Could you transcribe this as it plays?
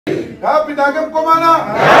Happy Dagem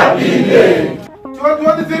Komana. Happy day.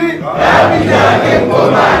 2023. Happy Dagem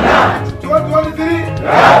Komana. 2023.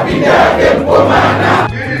 Happy Dagem Komana.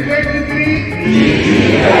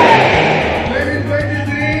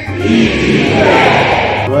 2023.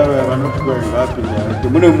 2023. Wewe wanakuwa happy day.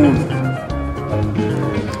 Mune mungu.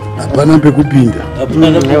 Hapana mpekupinda.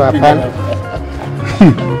 Hapana.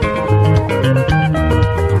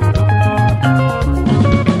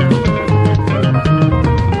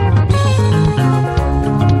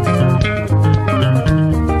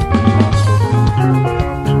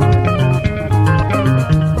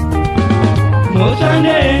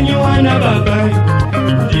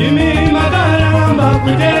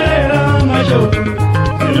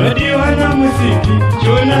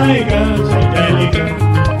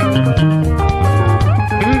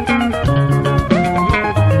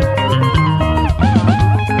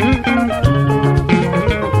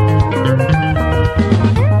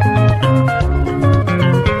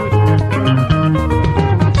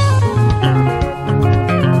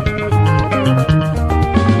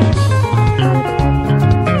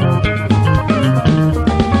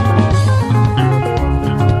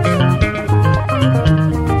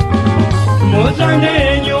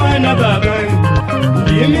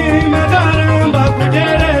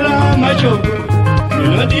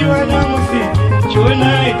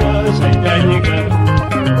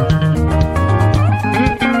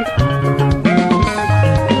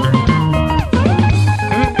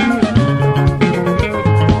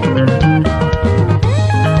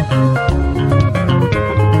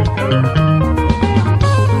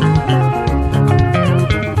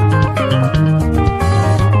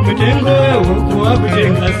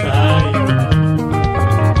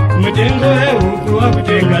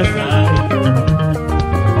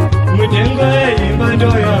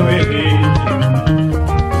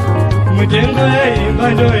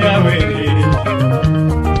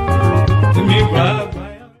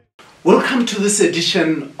 Welcome to this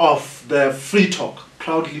edition of the Free Talk,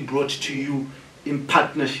 proudly brought to you in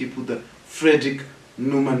partnership with the Frederick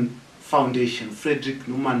Newman Foundation, Frederick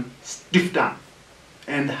Newman Stiftung,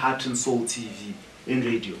 and Heart and Soul TV and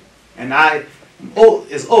radio. And I,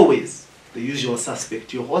 as always, the usual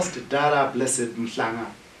suspect, your host, Dara Blessed Mhlanga,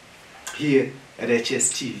 here at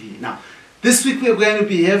HSTV. Now, this week we are going to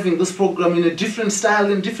be having this program in a different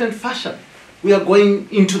style and different fashion. We are going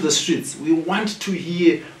into the streets. We want to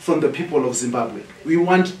hear from the people of Zimbabwe. We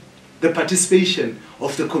want the participation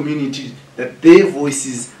of the community, that their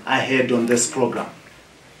voices are heard on this program.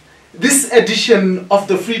 This edition of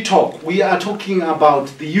the Free Talk, we are talking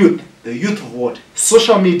about the youth vote,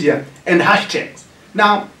 social media, and hashtags.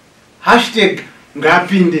 Now, hashtag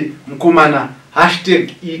Ngapinde Mkumana,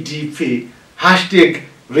 hashtag EDP, hashtag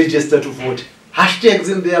register to vote,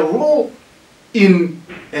 hashtags in their role in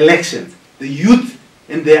elections, the youth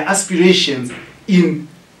and their aspirations in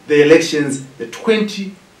the elections, the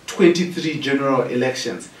 2023 general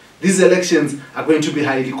elections. These elections are going to be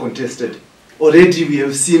highly contested. Already we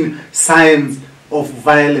have seen signs of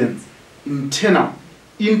violence, internal,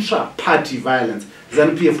 intra-party violence.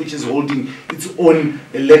 ZANU-PF, which is holding its own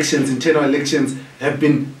elections, internal elections,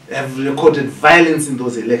 have recorded violence in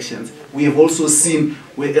those elections. We have also seen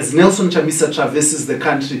where, as Nelson Chamisa traverses the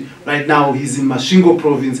country, right now he's in Mashingo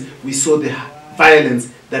province, we saw the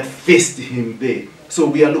violence that faced him there. So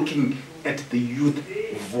we are looking at the youth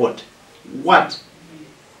vote. What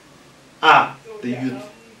are the youth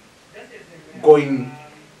going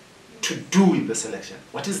to do in this election?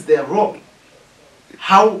 What is their role?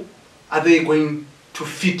 How are they going to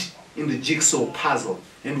fit in the jigsaw puzzle?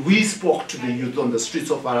 And we spoke to the youth on the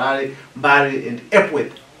streets of Harare, Mbare and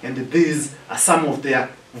Epworth, and these are some of their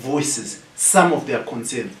voices, some of their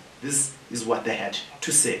concerns. This is what they had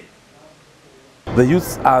to say. The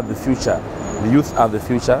youth are the future. The youth are the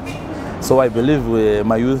future. So I believe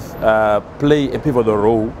my youth play a pivotal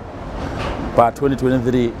role. But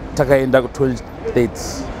 2023, takaenda ku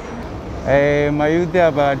 2030. My youth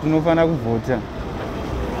aba tinofana kuvota.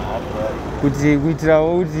 Kuti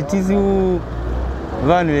kuitirawo kuti tisi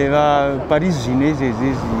vanhu pari zvino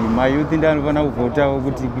izvezvi my youth ndanofana kuvotawo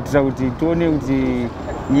kuti kuitira kuti tione kuti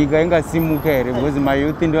nyika ingasimuka here, because my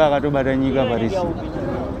youth ndo akatobata nyika pari zvino.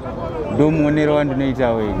 Ndo muonero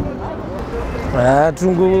wandinoitawo ine.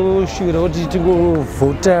 Tingoshuwira kuti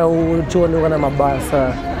tingovotawo tione kana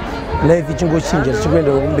mabasa life ichingochinja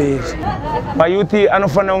tichikuenda kumberi. Mayuthi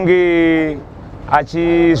anofana kunge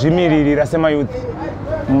achizvimiririra semayuthi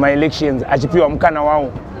muma-elections, achipiwa mukana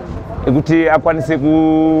wawo ekuti akwanise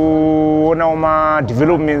kuonawo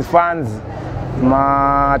ma-development funds,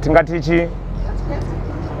 tingatichi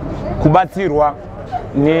kubatsirwa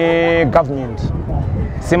ne-government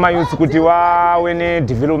semayouth kuti wawe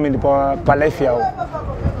nedevelopment palife yavo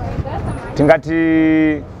tingati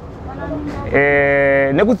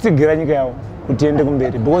nekutsigira nyika yavo kuti ende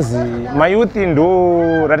kumberi because mayouth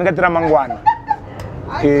ndo ratingati ramangwana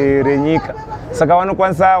renyika saka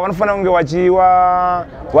vanofana kunge vachiwa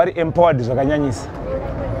vari empowered zvakanyanyisa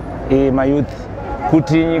mayouth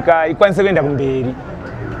kuti nyika ikwanise kuenda kumberi.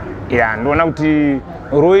 Ndoona kuti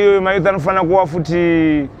royo mayouth anofana kuva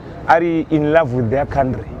futi ari in love with their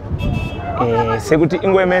country. Sekuti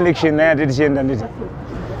ingwe ma-election naye ateti chienda nditi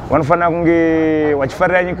vanofana kunge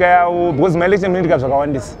vachifarira nyika yavo because ma-election noitika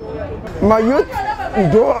zvakawandisa. Mayouth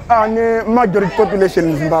ndo ane majority population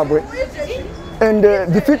in Zimbabwe, and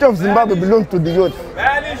the future of Zimbabwe belongs to the youth.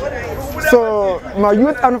 So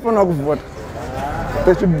mayouth anofana kuvota.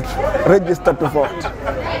 They should register to vote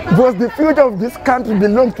because the future of this country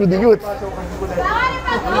belongs to the youth,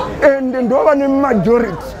 and ndo ane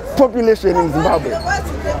majority population in Zimbabwe.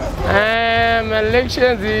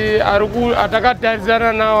 Elections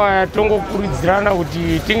atakatarisana nawo atongokurudzirana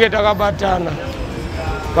kuti tinge takabatana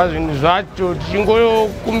pazvinhu zvacho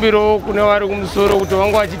tichingokumbirawo kune vari kumusoro kuti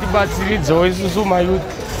vange vachitibatsiridzawo isusu mayouth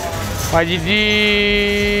vachitipo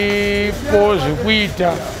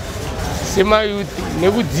zvekuita semayouth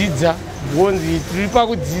nekudzidza bvonzi tiri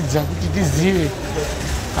pakudzidza kuti tizive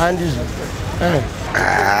handizvo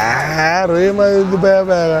roye mayouth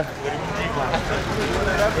bayabaya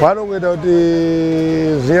vanongoita kuti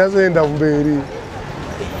zvinyasoenda kumberi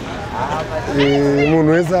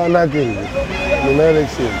munhu wese anake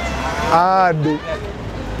mumaelections ade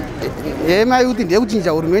mayouth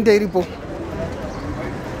ndeyekuchinja hurumende iripo,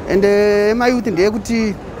 and mayouth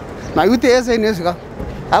ndeyekuti mayouth ese inezvika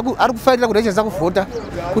ari kufarira kurechesa kuvhota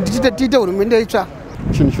kuti tiite hurumende itsva.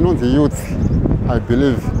 chinhu chinonzi youth, I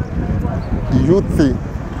believe youth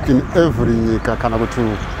in every nyika kana kuti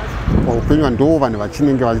paupenyu ndo vanhu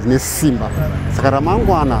vachinenge vane simba, saka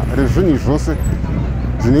ramangwana rezvinhu zvose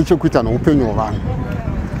zvine chekuita noupenyu hwavanhu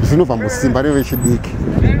zvinobva musimba revechidiki.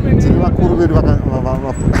 Tine vakuru vedu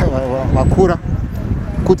vakura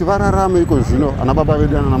kuti vararame iko zvino, ana baba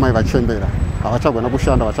vedu ana mai vachembera havachagona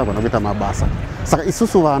kushanda, vachagona kuita mabasa. Saka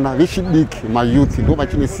isusu vana vechidiki mayouth ndo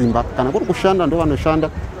vachine simba, kana kuri kushanda ndo vanoshanda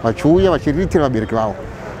vachiuya vachiriritira vabereki vavo.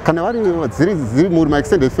 Kana vari dziri muri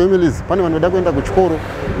ma-extended families pane vanoda kuenda kuchikoro.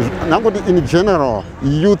 Nangoti in general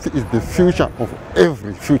youth is the future of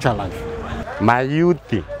every future life.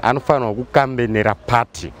 Mayouth anofanirwa kukambenera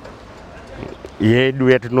party yedu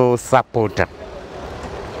yatinosapota,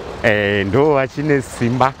 ndo vachine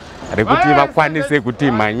simba rekuti vakwanise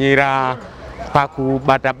kuti manyira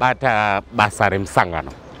pakubata-bata basa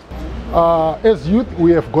remusangano. As youth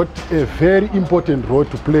we have got a very important role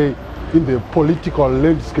to play in the political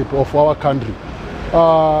landscape of our country.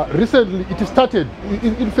 Recently it started,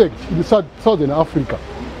 in fact in Southern Africa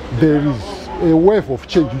there is a wave of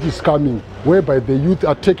change which is coming whereby the youth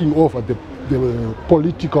are taking over the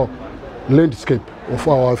political landscape of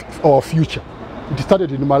our future. It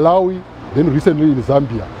started in Malawi, then recently in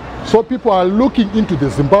Zambia. So people are looking into the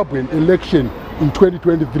Zimbabwean election in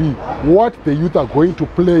 2023, what the youth are going to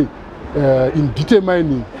play in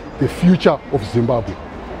determining the future of Zimbabwe.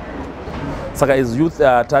 Saka as youth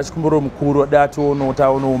tachikumbiro mukuru datono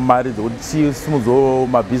taono mari dzekuti simudzo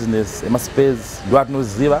mabusiness emaspace ndo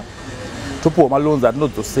atinoziva topuwa malonzi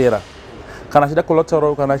atinodzosera kana achida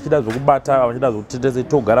collateral, kana achida zvokubata, achida zvokutetedza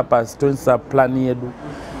togara pasi toisa plan yedu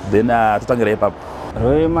then totangira ipapo.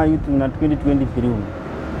 Roye mayouth na 2023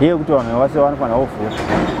 ndeye kuti vanhu vose vanofanira kuvhota.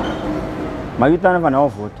 Mayouth anofanira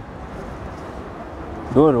kuvhota,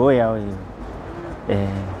 ndo roho yavo iyo.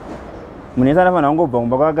 Munhu wese anofanira kungobva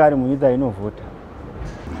kumba kwake ari munyika inovhota.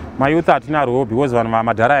 Mayouth hatina roho because vanhu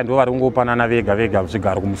madhara ndo vari kungopanana vega vega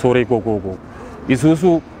zvigaro kumusoro ikoko.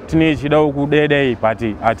 Isusu tine chidawo kudedei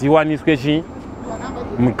but hatiwaniswe chi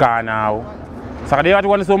mukanawo. Saka dei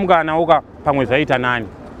vatiwanisewo mukanawo pamwe zvaita nani.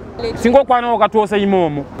 Singokwana ukatosa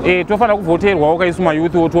imomo. Tofanira kuvhoterwa ukaisu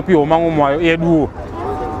mayouth topiwa mamwe eduwo.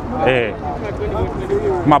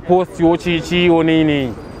 Maposti ochichiwo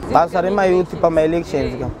nini. Basa remayouth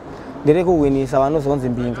pama-elections nderekuwinisa vanozonzi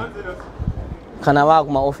mbinga kana vaa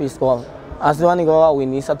kuma-office kwavo, asi vanenge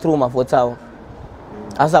vavawinisa through mavhoti avo,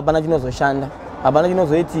 asi hapana chinozoshanda, hapana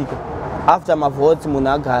chinozoitika. After mavhoti munhu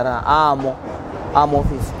agara aamo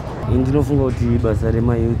office. Ndinofunga kuti basa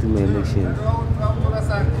remayouth ma-elections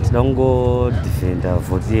tinoda kungodefenda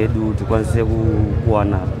vhoti yedu tikwanise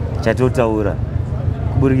kuwana chatotaura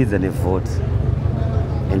kuburikidza nevhoti,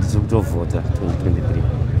 and tiri kutovhota 2023.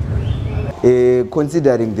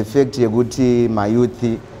 Considering the fact yekuti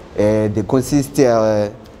mayouth they consist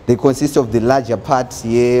of the larger part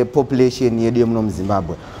ye population yedu yemuno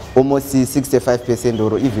muZimbabwe, almost 65%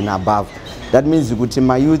 or even above. That means kuti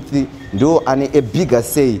my youth ndo ane a bigger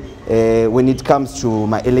say when it comes to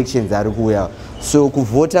my elections ari kuuya. So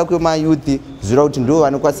kuvota kwema youth zvira kuti ndo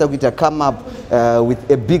vanokwanisa kuita come up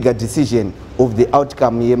with a bigger decision of the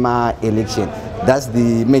outcome yema election. That's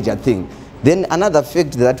the major thing. Then another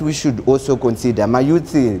fact that we should also consider, my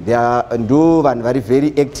youth, they are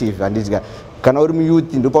very active, and kana uri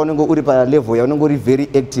youth ndo paunenge uri pa level yaunenge uri very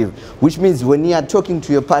active, which means when you are talking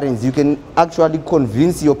to your parents, you can actually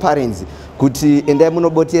convince your parents kuti endai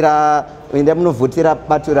munovhotera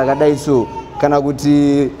bato rakadai so, kana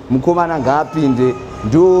kuti mukomana ngaapinde,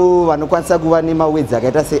 ndo vanokwanisa kuva nemawords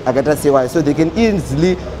akaita sewayo, so they can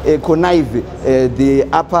easily connive the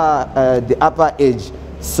upper age.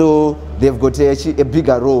 So they've got a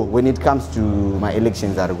bigger role when it comes to my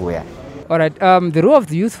elections are going. All right, the role of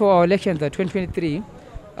the youth for our elections at 2023,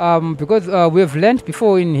 because we have learned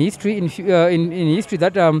before in history, in history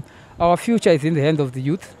that our future is in the hands of the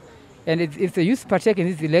youth, and if the youth partake in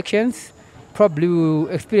these elections, probably we will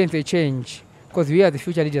experience a change, because we are the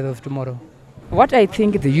future leaders of tomorrow. What I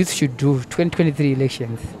think the youth should do 2023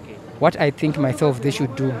 elections, what I think myself they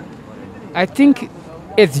should do, I think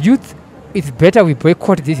as youth, it's better we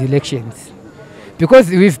boycott these elections, because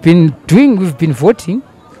we've been voting,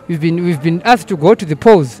 we've been asked to go to the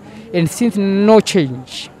polls, and since no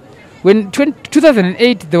change. When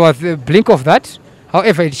 2008 there was a blink of that,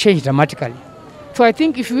 however it changed dramatically. So I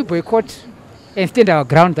think if we boycott and stand our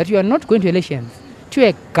ground that we are not going to elections, to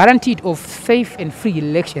a guaranteed of safe and free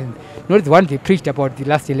elections, not the one they preached about the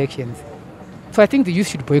last elections. So I think the youth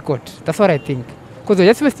should boycott. That's what I think. Because we're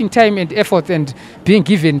just wasting time and effort and being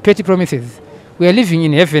given petty promises. We are living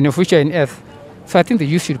in heaven, a future in earth. So I think the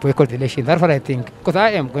youth should boycott the elections. That's what I think. Because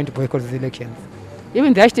I am going to boycott the elections.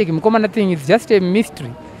 Even the hashtag Mkomana thing is just a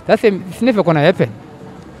mystery. It's never going to happen.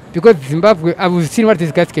 Because Zimbabwe, we've seen what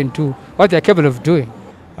these guys can do, what they're capable of doing.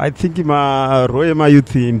 I think my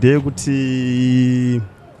youth ndeyekuti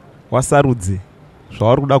wasarudze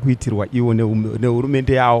zvavari kuda kuitirwa ivo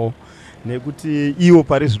nehurumende yavo, nekuti ivo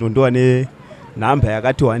pari zvino ndova nenhamba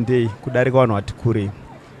yakati wandei kudarika vanhu vati kurei.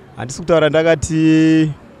 Handisi kutaura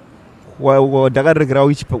ndakati ndakaregera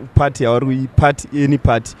which party yavari party any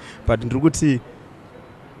party, but ndiri kuti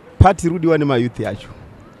party iri kudiwa nemayouth yacho,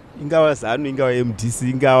 ingava ZANU, ingava MDC,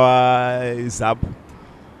 ingava ZAPU,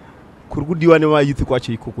 kuri kudiwa nemayouth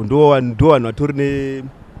kwacho ikoko. Ndo vanhu vatori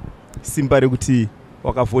nesimba rekuti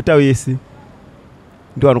wakavhota wese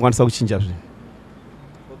ndo vanokwanisa kuchinja zvinhu.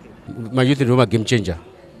 Mayouth ndo magame changer,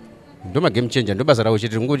 ndo magame changer, ndo basa ravo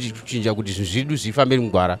chete ringoti kuchinja kuti zvinhu zvidu zvifambe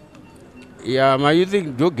mugwara. Ya mayouth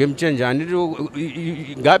ndo game changer. Handiti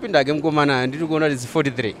ngapindake mukomana, handiti kuona kuti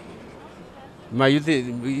 43 mayouth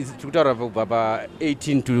tikutaura kubva pa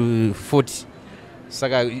 18 to 40.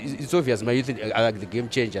 Saka it's obvious my youth are the game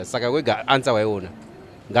changer. Saka wega answer waiona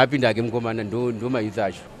ngapindake mukomana ndo mayouth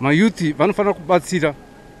acho. Mayouth vanofanira kubatsira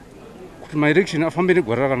kuti maelection afambe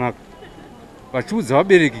negwara rakanaka, vachiudza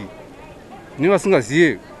vabereki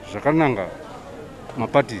nevasingazive zvakananga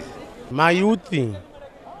maparties. Mayouth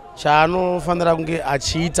chaanofanira kunge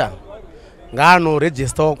achiita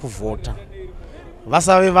ngaanoregistawo kuvhota,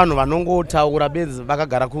 vasave vanhu vanongotaura bedzi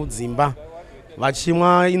vakagara kudzimba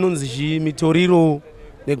vachimwa inonzi mitoriro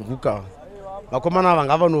neguka. Vakomana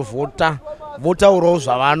vanga vanovhota votaurawo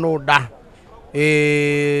zvavanoda.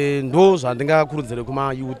 Ndo zvandingakurudzire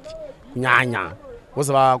kumayouth kunyanya,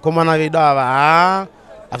 because vakomana vedu ava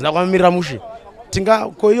hazvina kuvamirira mushe.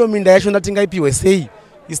 Ko iyo minda yacho ndatingaipiwe sei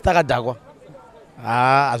isi takadhakwa?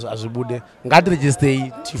 Hazvibude,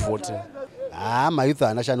 ngatiregistei tivhote. Mayouth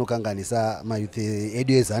haana chanokanganisa mayouth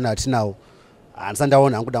edu eZANU atinawo. Handisa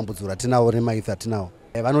ndaona hangu dambudzura tinawo nemayouth atinawo.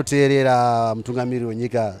 Vanoteerera mutungamiri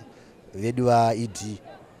wenyika vedu vaED.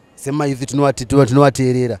 Semayouth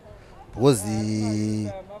tinovateerera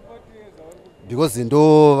because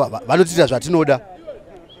ndo vanotiita zvatinoda.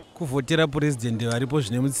 Kuvhotera president varipo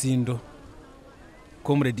zvine mutsindo,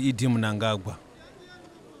 Comrade ED Mnangagwa.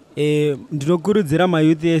 Ndinokurudzira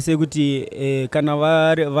mayouth ese kuti kana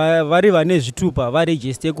vari vane zvitupa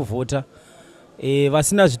varegiste kuvhota,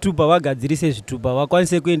 vasina zvitupa vagadzirise zvitupa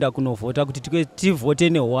vakwanise kuenda kunovhota kuti tivhote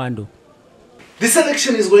nehwando. This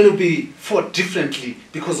election is going to be fought differently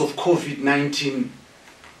because of COVID-19,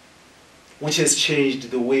 which has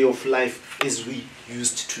changed the way of life as we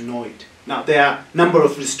used to know it. Now, there are a number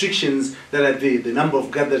of restrictions that are there. The number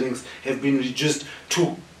of gatherings have been reduced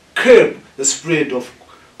to curb the spread of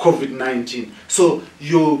COVID-19. So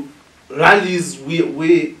your rallies,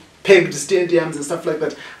 we pegged stadiums and stuff like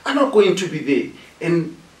that are not going to be there.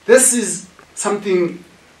 And this is something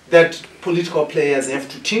that political players have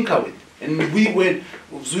to tinker with. And we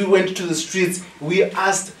went to the streets, we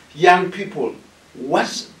asked young people,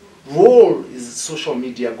 what role is social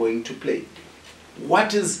media going to play?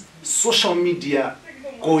 What is social media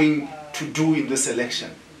going to do in this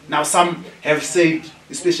election? Now, some have said,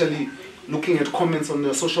 especially looking at comments on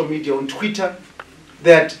the social media, on Twitter,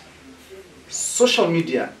 that social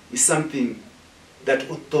media is something that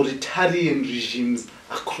authoritarian regimes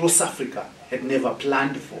across Africa had never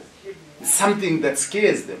planned for. It's something that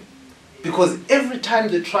scares them. Because every time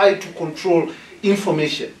they try to control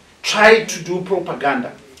information, try to do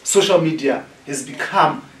propaganda, social media has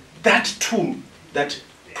become that tool that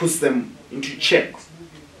puts them into checks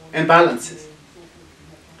and balances.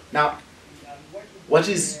 Now, what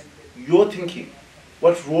is your thinking?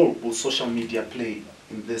 What role will social media play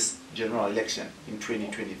in this general election in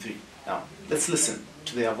 2023? Now, let's listen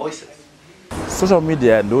to their voices. Social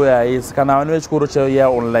media ndo yaisi kana vane vechikoro chaya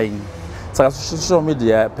online. Saka social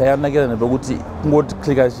media payanakira nepekuti kungoti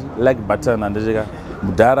klika like button handeteka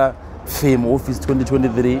mudhara fame office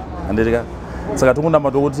 2023 handeteka. Saka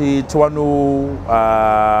tongondama tokuti tiwano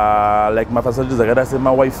like mafacilities akaita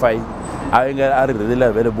sema wifi ainge ari readily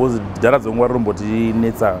available dhara dzonguva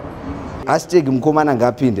rirombotinetsa. Hashtag mukomana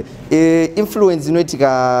ngapinde. Influence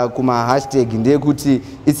inoitika kuma hashtag ndeyekuti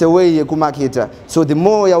it's a way yekumarketa. So the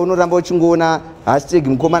more yaunoramba uchingoona hashtag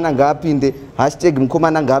mukomana ngapinde, hashtag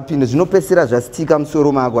mukomana ngapinde, zvinopesera zvasitika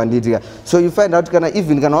musoro mako handitika. So you find out kana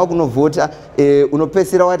even kana wakunovhota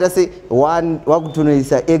unopesera waita se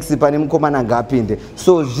wakutonoisa X pane mukomana ngapinde.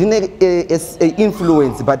 So zvine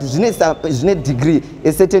influence but zvine degree,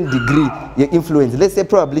 a certain degree ye influence. Let's say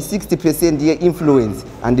probably 60% ye influence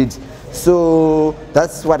and it. So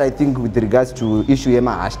that's what I think with regards to issue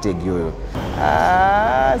yema hashtag yoyo.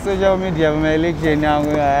 Social media my election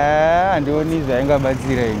yangu andioni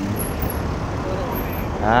zvaingabatsira ini.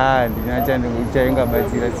 Ndinacha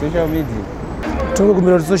ndingabatsira social media.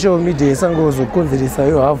 Tokumbira kuti social media isangozokonzeresa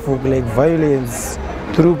yo hafu like violence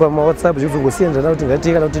through pama WhatsApp zvizongosiyana kuti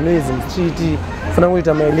ngatika kuti noise mstreet funa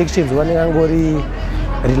kuita my elections wanenge angori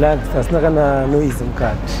relaxed asina kana noise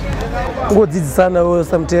mukati. Ngodzidzisana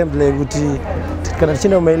sometimes like kuti kana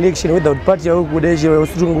tichina my election without party yako kuda ichi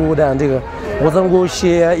usitungoda handika wazango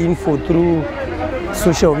share info through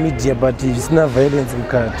social media but isina violence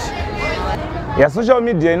mukati. Ya social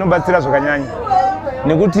media inobatsira zvakanyanya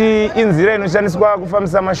nekuti inzira inoshandiswa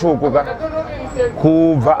kufambisa mashoko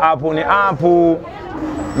kubva apo neapo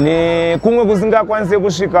nekumwe kusingakwanise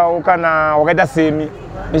kusvikawo kana wakaita semi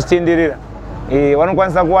ichitenderera.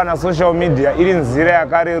 Vanokwanisa kuwana social media iri nzira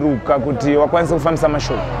yakareruka kuti wakwanise kufambisa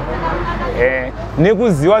mashoko.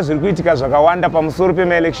 Nekuziva zviri kuitika zvakawanda pamusoro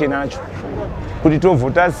pemaelection acho. Kuti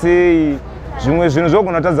tovhota sei, zvimwe zvinhu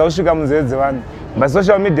zvogona kutadza kusvika munzeve dzevanhu.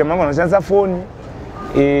 Social media manogona kushandisa foni,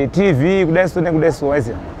 TV, kudai so nekudai so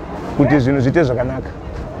waziva. Kuti zvinhu zviite zvakanaka.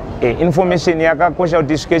 Information yakakosha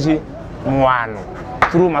kuti isvike muvanhu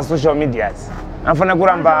through ma-social medias. Anafana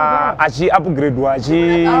kuramba achi-upgradewa,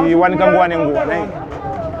 achiwanika nguva nenguva.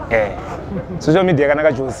 Social media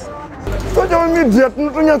yakanaka chose. Social media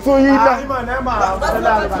tinotonyatsoida.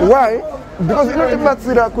 Why? Because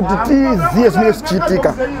inotibatsira kuti tiziye zvinenge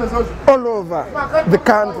zvichiitika all over the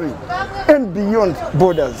country and beyond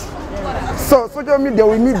borders. So social media,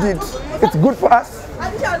 we need it. It's good for us.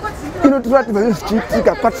 Inotiratidza zvinhu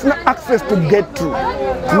zvichiitika patisina access to get to.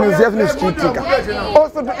 Tinoziva zvinhu zvichiitika.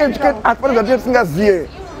 Also to educate us pane zvatinenge tisingazive.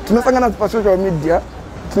 Tinosangana pasocial media.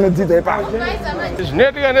 Tinodzidza ipapo.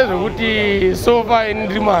 Zvinoitika nezvekuti sofa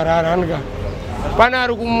ndiri muHarare anga. Pane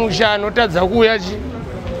ari kumusha anotadza kuuya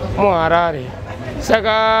muHarare.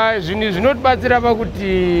 Saka zvinhu zvinotibatsira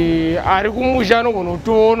pakuti ari kumusha anogona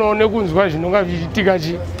kutoonawo nekunzwa zvinonga zvichiitika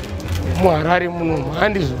muHarare munomu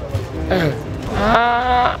handizvo.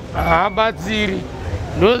 Haabatsiri.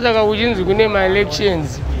 Ndosaka kuchinzi kune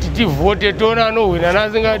ma-elections kuti tivhote toona anohwina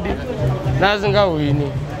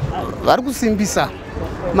nasingahwini. Vari kusimbisa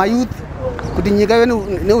mayouth kuti nyika ive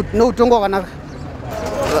neutongo hwakanaka.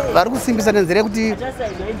 Vari kusimbisa nenzira yekuti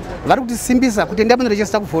vari kutisimbisa kuti enda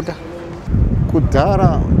munorechesta kuvhota.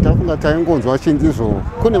 Kudhara tafunga taingonzwa chinzizvo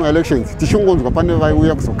kune ma-elections tichongonzwa pane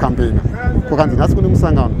vaiuya kuzokampena kukanzi nhasi kune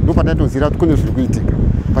musangano ndopataitoziva kuti kune zviri kuitika.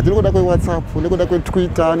 But nekuda kweWhatsApp, nekuda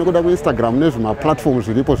kweTwitter, nekuda kweInstagram nezvimaplatform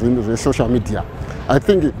zviripo zve-social media, I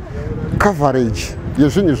think coverage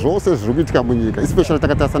yezvinhu zvose zviri kuitika munyika, especially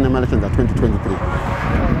takatarisa nema-elections a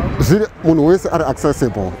 2023, munhu wese ari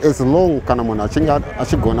accessible as long kana munhu achinge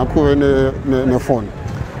achigona kuve nefoni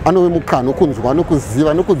anove mukana wokunzwa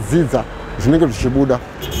nokuziva nokudzidza zvinenge zvichibuda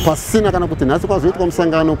pasina kana kuti nhasi kwazoitwa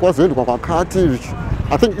musangano kwazoendwa kwakati.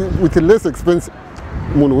 I think with less expense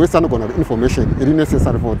munhu wese anogona information iri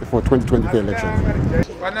necessary for 2023 elections.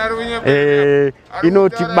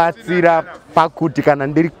 Inotibatsira pakuti kana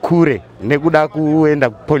ndiri kure nekuda kuenda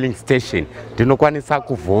polling station ndinokwanisa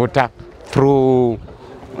kuvhota through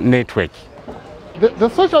network. The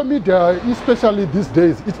social media, especially these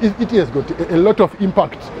days, it has got a lot of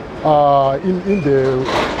impact in the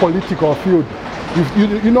political field.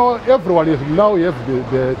 You know, everyone is now have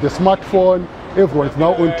the smartphone, everyone is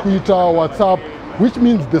now on Twitter, WhatsApp, which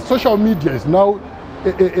means the social media is now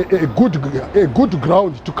a good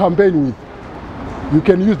ground to campaign with. You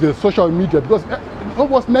can use the social media because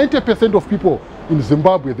almost 90% of people in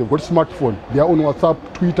Zimbabwe, they've got smartphone. They are on WhatsApp,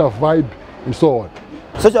 Twitter, Vibe, and so on.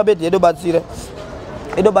 Social media inobatsira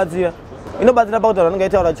pakuti vanenge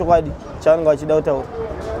vaitaura chokwadi chavanenge vachida kutaura,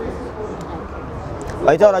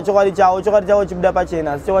 vaitaura chokwadi chavo chibuda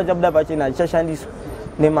pachena, asi chokwadi chabuda pachena hachichashandiswa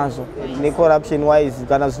nemazvo necorruption wise.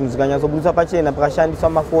 Kana zvinhu zvikanyatsobudiswa pachena pakashandiswa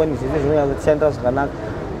mafoni, zvese zvinonyatsotishandira zvakanaka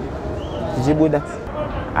zvichibuda.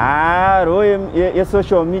 Role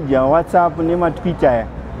ye-social media, WhatsApp nematwitter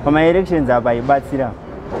pama-elections apa ibatsira,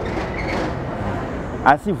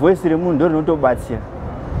 asi voice remunhu ndo rinotobatsira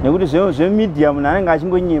nekuti zvemedia munhu anenge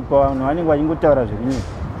achingonyepa, vanhu vanenge vachingotaura zvekunyepa.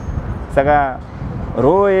 Saka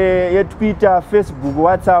role ye-Twitter, Facebook,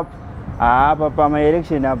 WhatsApp apa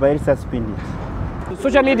pama-election apa iri suspended.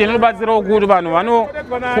 Social media inobatsirawo kuti vanhu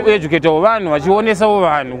vanoeducatewo vanhu vachionesawo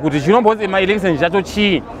vanhu kuti chinombonzi ma-election chacho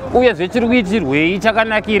chii uye zvechiri kuitirwei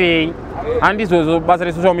chakanakirei. Handizvo basa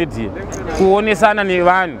re-social media, kuonesana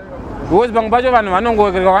nevanhu. Because pamwe pacho vanhu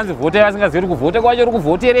vanongoreka vanzi vhota vasingazivi kuti kuvhota kwacho uri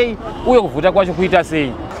kuvhoterei uye kuvhota kwacho kuita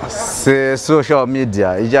sei. Se-social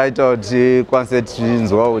media ichaita kuti kwanise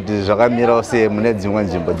tichinzwa kuti zvakamirawo sei mune dzimwe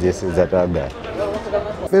nzvimbo dzese dzatagara.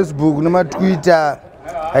 Facebook nematwitter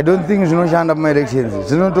I don't think zvinoshanda pama-elections,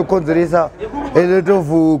 zvinotokonzeresa a lot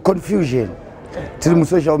of confusion tiri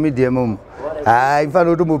mu-social media imomo.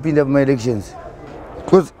 Haifanira kutombopinda pama-elections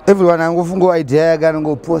because everyone angofunga idea yake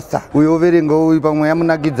anongoposta, uyo overenga uyu pamwe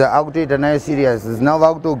yamunakidza akutoita nayo serious, zinavo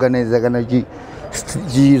vakutoorganiza kana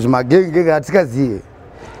zvimagenge hatikazive,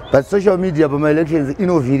 but social media pama-elections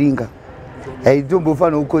inovhiringa,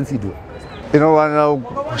 haitombofanira kuconsiderwa. Inofanira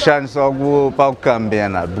kushandiswa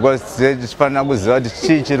pakukambena because tifanira kuziva kuti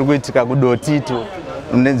chii chiri kuitika kudotito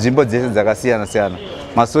nenzvimbo dzese dzakasiyana siyana.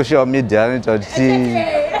 Ma-social media anoita kuti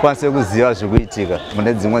tikwanise kuziva zviri kuitika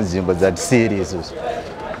mune dzimwe nzvimbo dzatisiri isusu.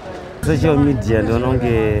 Social media ndoona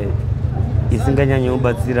kunge isinganyanyo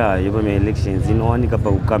kubatsira pama-elections, inowanika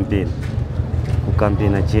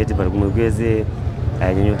kukampena chete, pari kumwe kwese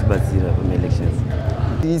hainyanyo kutibatsira pama-elections.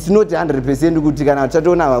 It's not 100% kuti kana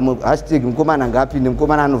tatoona hashtag mukomana ngapinde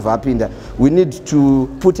mukomana anobva apinda, we need to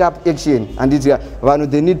put up action and vanhu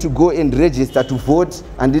they need to go and register to vote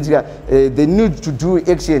and they need to do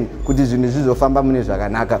action kuti zvinhu zvizofamba mune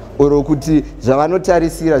zvakanaka oro kuti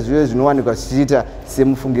zvavanotarisira zvive zvinowanikwa zvichiita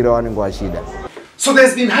semufungiro wanenge wachida. So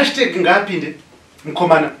there's been hashtag ngapinde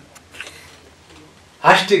mukomana,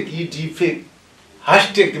 hashtag idp,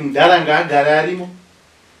 hashtag mudala ngaagara arimo,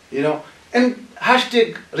 you know, and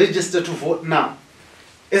hashtag register to vote now.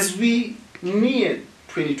 As we near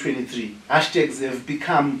 2023, hashtags have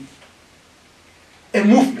become a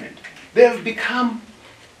movement. They have become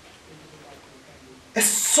a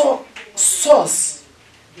source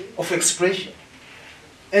of expression.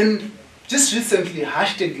 And just recently,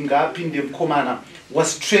 hashtag Ngapinde Mkomana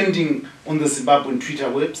was trending on the Zimbabwean Twitter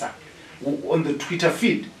website, on the Twitter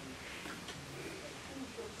feed.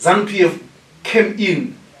 ZANU-PF came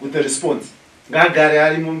in with the response.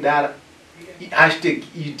 Hashtag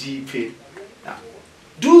EDP. Now,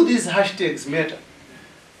 do these hashtags matter?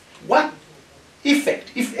 What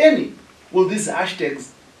effect, if any, will these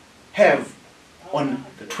hashtags have on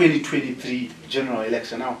the 2023 general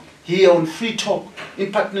election? Now, here on Free Talk,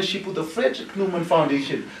 in partnership with the Frederick Newman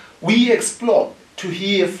Foundation, we explore to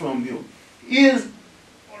hear from you. Is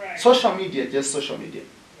social media just social media?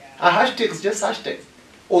 Are hashtags just hashtags?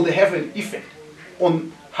 Or they have an effect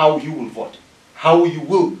on how you will vote? How you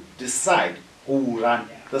will decide who will run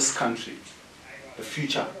this country, the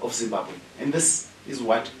future of Zimbabwe. And this is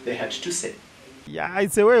what they had to say. Yeah,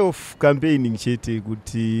 it's a way of campaigning chete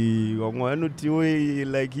kuti vamwe vanoti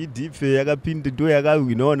like idp yakapinda ndo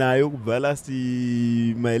yakawinawo nayo kubva last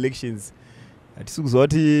ma-elections. Hatisi kuziva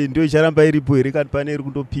kuti ndo icharamba iripo here kana pane iri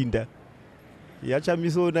kundopinda.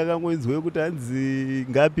 Chamisa ndakangonzwa kuti hanzi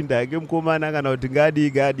ngapinda hake mukomana kana kuti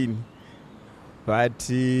ngadini. But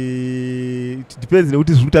it depends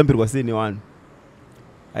nekuti zviri kutambirwa sei nevanhu.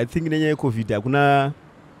 I think nenyaya yeCovid hakuna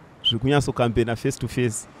zviri kunyatso campaigna face to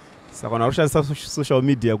face. Saka vanhu vari kushandisa social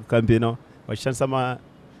media kucampaigna vachishandisa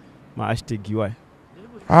ma-hashtag iwayo.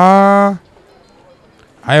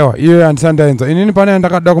 aiwa iyo handisandainzwa inini pane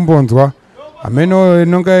ndakada kumbonzwa ameno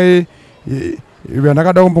inonga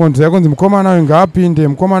ndakada kumbonzwa yakunzi mukomana uyu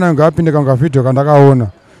ngaapinde kanga vhidhiyo kandakaona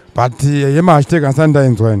but yemahashtag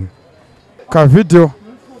handisandainzwa ini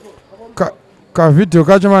kavhidhiyo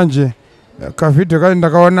kacho manje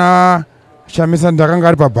ndakaona Chamisa ndakanga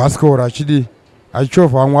ari pabhasikoro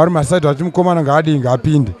achichovha vamwe ari masaidhi achi mukomana ngaadii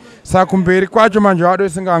ngaapinde saka kumberi kwacho manje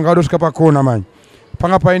wadoisinga angadosvika pakona manje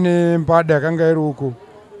panga paine mbada yakanga iri uko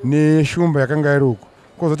neshumba yakanga iri uko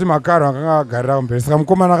kozoti makaro akanga agarira kumberi saka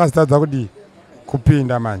mukomana akazitadza kudi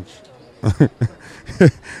kupinda manje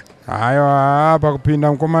aiwa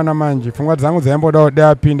pakupinda mukomana manje pfungwa dzangu dzaimboda kuti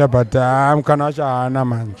apinda but mukana wacho haana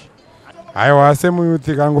manje aiwa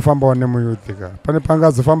semuyuthi kangofambawo nemuyuthi ka pane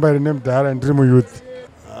pangazofamba iri nemudhara ndiri muyuthi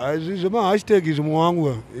zvemahashtag izvo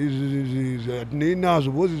wangu izvi hatinei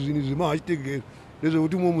nazvo bozi zvinhu zvemahashtag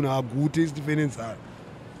nezvekuti umwe munhu agute isitifinensara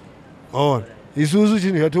aona isusu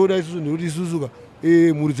chinhu chatoda isusu ndekuti isusu ka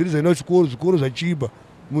mhuri dzedu dzaenda kuchikoro zvikoro zvachipa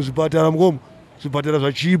muzvipatara mukomo zvipatara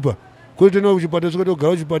zvachipa kwete toenda kuchipatara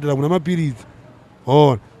sokatogara kuchipatara muna mapiritsi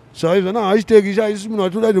aona saka izvi zvana hashtag ichi haisi munhu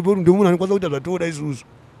atoda ndemunhu anokwanisa kuita zvatoda isusu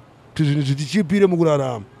kuti zvinhu zvitichipire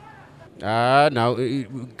mukurarama. Now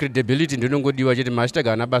credibility ndinongodiwa chete mahashtag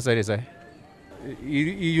ana basa resa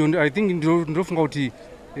iyo I think ndinofunga kuti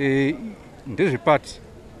ndezvepati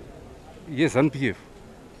yeZANU PF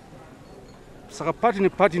saka pati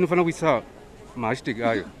nepati inofanira kuisa mahashtag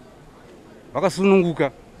ayo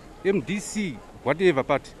vakasununguka MDC whatever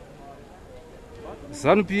pati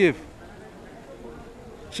ZANU PF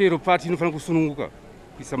chero pati inofanira kusununguka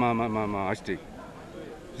kuisa mahashtag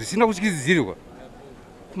zvisina kutyizirirwa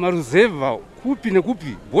kumaruzevha kupi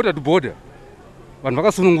nekupi border to border vanhu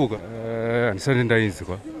vakasununguka handisati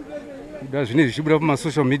ndainzwa da zvine zvichibuda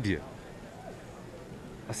pamasocial media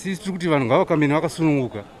asi tiri kuti vanhu ngavakamene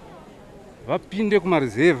vakasununguka vapinde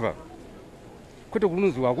kumaruzevha kwete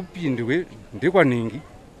kunonzi hakupindwe ndekwanhingi.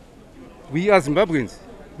 We as Zimbabweans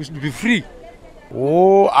we should be free.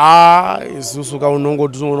 Isusu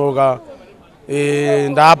kaunongoti unonoka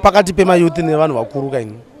ndapakati pemayuthi nevanhu vakuru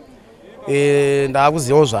kaini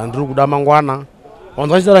ndakuzivawo zvandiri kuda mangwana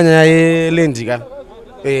wanzwa chitaura nyaya yelendi ka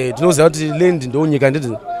tinoziva kuti lendi ndo nyika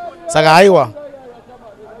nditi saka haiwa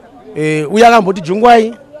uye akamboti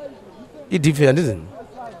jungwai idhife handiti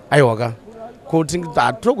aiwa ka kuti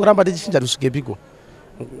togoramba tichichinja tusvikepiko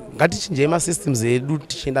ngatichinjei masystems edu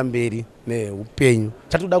tichienda mberi neupenyu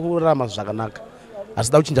chatoda kurarama zvakanaka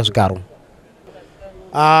asi da kuchinja zvigaro.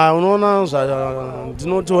 Unoona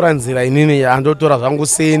ndinotora nzira inini andotora zvangu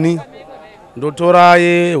seni ndotora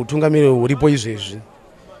utungamiri huripo izvezvi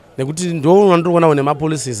nekuti ndo ndinoona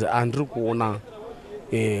nemapolicies andiri kuona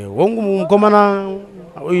hongu mukomana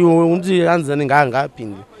uyu undi anzi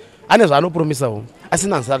ngaapinde ane zvaanopromisawo asi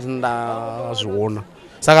ndisati ndazviona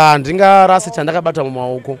saka ndingarasi chandakabata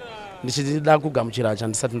mumaoko ndichida kugamuchira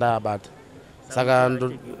chandisati ndabata saka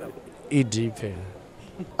idhipe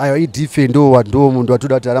ayo idhife ndo munhu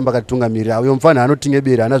watoda kuti aramba akatitungamirira uyo mufana anotinge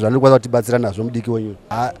beri ana zvaanokwanisa kutibatsira nazvo mudiki wenyu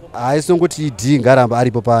haisongoti idhi ngaramba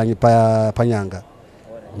aripo panyanga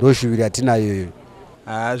ndo shuviri hatinayo iyoyo.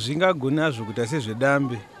 Zvingagona nazvo kuita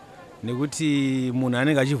sezvedambe nekuti munhu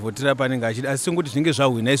anenge achivhotera panenge achida asi songoti zvinenge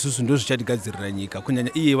zvahwina isusu ndo zvichatigadzirira nyika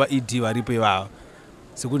kunyanya iye vaidhi varipo ivava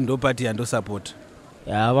sekuti ndo pati yandosapota.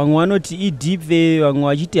 Vamwe vanoti idhipe vamwe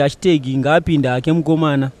vachiti hashtag ngaapinde hake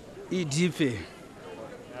mukomana idhipe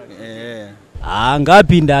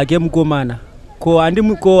ngaapinde hake mukomana ko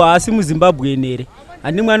asi muZimbabwe here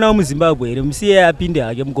handi mwana wamuZimbabwe here musiye apinde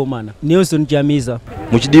hake mukomana. Nelson Chamisa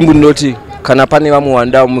muchidimbu ndinoti kana pane vamwe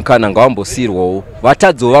wanda mukana ngavambosiyirwawo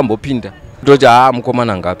vatadzewo vambopinda ndoti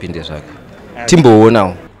mukomana ngaapinde zvake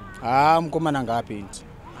timboonawo mukomana ngaapinde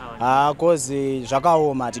kozi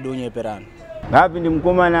zvakaoma tidonyeperana ngaapinde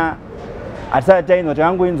mukomana asati tainzwa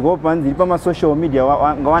takangoinzwawo panzi iri pamasocial media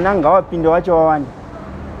wana ngavapinde wacho wawanda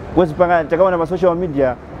kozi takaona pasocial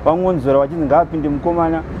media vangonzora vachinzi ngaapinde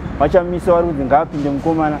mukomana vachamisa vari kunzi ngaapinde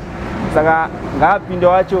mukomana saka ngaapinde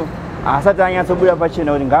wacho asati anyatsobuda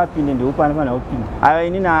pachena kuti ngaapinde ndeupana fanira kupinda aya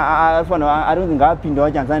inini ari kunzi ngaapinde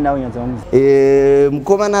wacho hansani ndakunyatsamuzi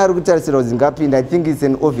mukomana ari kutarisirwa kuti ngaapinde. I think it's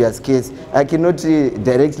an obvious case. I cannot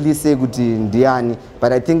directly say kuti ndiani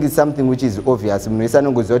but I think it's something which is obvious. Munhu wese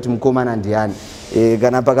anongoziva kuti mukomana ndiani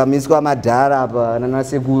kana pakamiswa madhara apa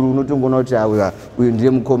nanasekuru unotongoona kuti uyu ndiye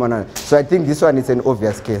mukomana. So I think this one is an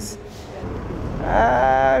obvious case.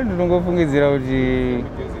 Ndinongofungidzira kuti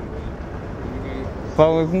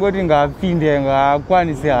pamwe kungoti ngaapinde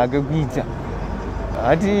ngaakwanise hake kuita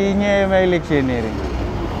hati nyaya yemaelection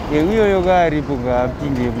here uyoyo kaaripo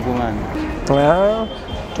ngaapinde mukomana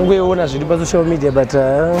tongoiona zviri pasocial media but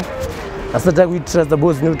asati akuitrasta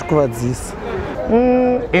because zvinokutikuvadzisa.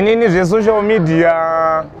 Inini zvesocial media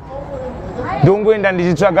ndongoenda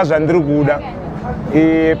ndichitsvaga zvandiri kuda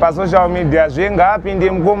pasocial media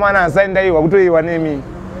zvengapinde mukomana asaendaiwa kutoiwa nemi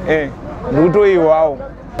ndikutoiwawo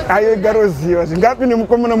aigaroziva zvingapinde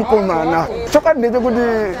mukomana chokwadi ndechekuti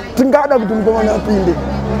tingada kuti mukomana apinde,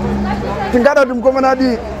 tingada kuti mukomana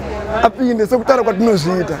apinde sekutaura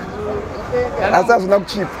kwatinozviita asi hazvina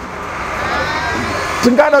kuchipa.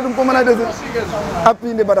 Tingada kuti mukomana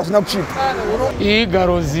apinde but hazvina kuchipa.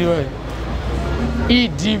 Igaroziva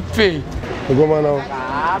idipe mukomana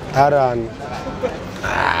arani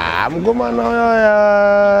mukomana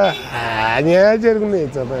uyoya nyaya yacho iri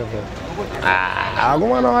kunetsa paipa.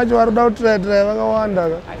 Vakomana vacho vari kuda kutiratirai vakawanda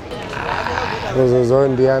kuzozva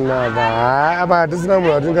ndiyanapa apa hatisina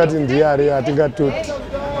munhu watingati ndiyari hatingatoti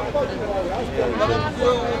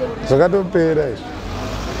zvakatopera izvi.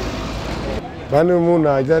 Pane munhu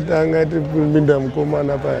achati angati kupinda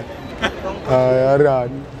mukomana paya ari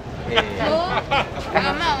ani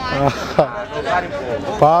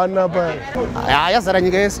pana paya yazara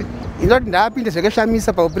nyika yese inoti ndaapinde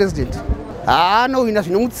zvakashamisa paupresident anohwina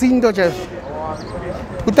zvine mutsindo chaizvo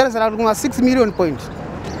kutarisana kuti kuma 6 million point.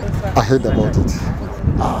 I heard about it.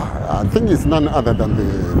 I think it's none other than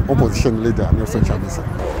the opposition leader Nelson Chamisa.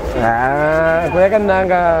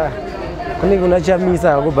 Kwayakananga kune kuna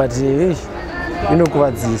Chamisa ako but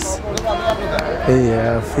inokuvadzisa.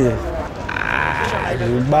 Fear.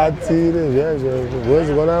 Zvibatsire zvazvo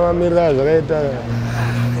because kona mamirira zvakaita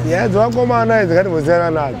nyaya dzevakomana idzi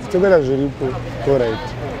ngatimbosiyana nadzo tokuita zviripo alright.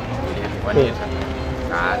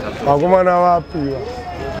 Vakomana vapiwa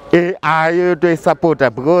ayo toisapota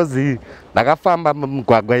because ndakafamba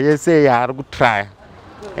mumigwagwa yese yaari kutraya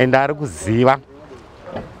and ari kuziva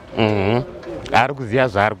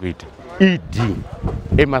zvaari kuita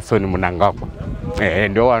Emerson Mnangagwa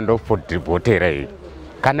ndo wandovhotera iyi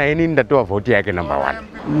kana ini ndatova vhoti yake number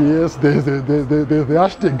 1. Yes, there's the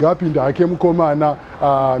hashtag apinda ake mukomana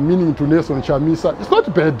meaning to Nelson Chamisa. It's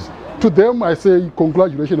not bad. To them, I say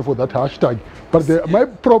congratulations for that hashtag. But my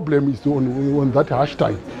problem is on that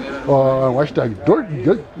hashtag.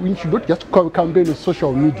 We should not just campaign on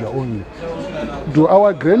social media only. Do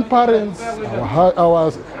our grandparents,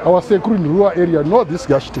 our security in rural area know this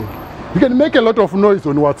hashtag? You can make a lot of noise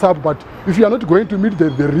on WhatsApp, but if you are not going to meet the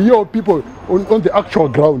real people on the actual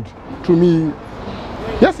ground, to me,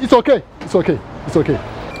 yes, it's okay. It's okay. It's okay.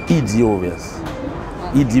 ED obvious.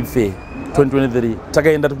 ED fair. 2023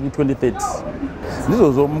 takaenda 2030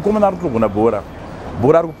 ndizvo mukomana ari kutogona bhora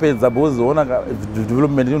ari kupedza bozoona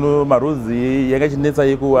development ino marozi yanga chinetsa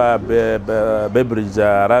yekuwa Beibridge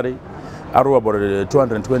Harare are about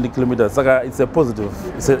 220 kilometers. Saka it's a positive,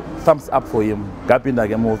 it's a thumbs up for him. Gapinda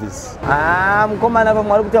ke mu office. Mukomana pa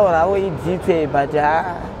mwari kutaura hawo idzipe but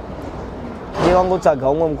ndi wangotsvaga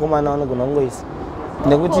umwe mukomana anogona kungoisa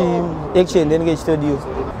nekuti action ndenge studio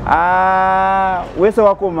wese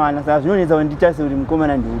wakomana saka zvinonetsa kuti nditase kuti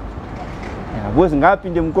mukomana ndi upi because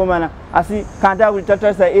ngapinde mukomana asi kanda kuti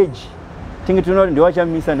tatarisa age tinge tunoti ndi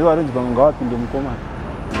wachamisa ndi warunzi pamwe ngawapinde mukomana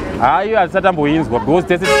hayo alisatamboinzwa because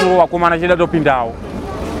tese tiro wakomana chida topindawo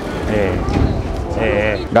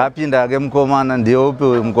ngapinda ke mukomana ndiye upi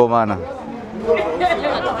mukomana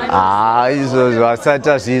izvozvo asati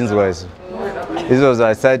azvinzwa izvozvo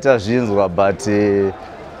asati azvinzwa but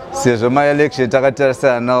sezvo maelection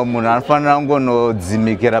takatarisana nawo munhu anofanira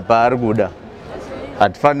kungonodzimikira paari kuda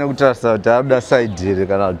hatifaniri kutarisa kuti arikuda saidi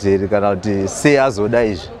iri kana kuti sei azoda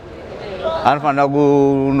izvi anofanira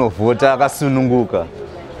kunovhota akasununguka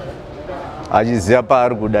achiziva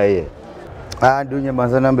paari kuda iye ndonyamba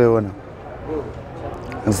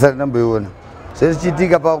ndisati ndamboiona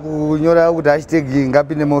zvichiitika pakunyora kuti hashtag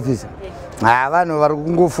ngapinde muofisi vanhu vari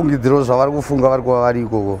kungofungidzirawo zvavari kufunga vari kuva vari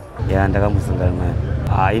ikoko ndakambosangana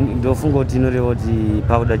nayo ndofunga kuti inoreva kuti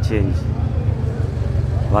pauda change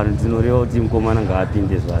vanhu dzinoreva kuti mukomana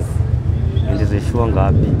ngaapinde zvake ende zveshuwa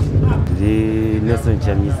ngaapinde ndiNelson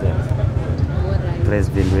Chamisa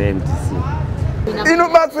president weMDC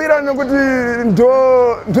inobatsira nekuti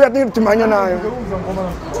ndo yatinge timhanya nayo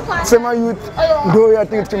semayouth ndo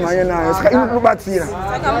yatinge timhanya nayo saka inobatsira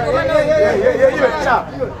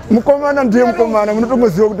mukomana ndiye mukomana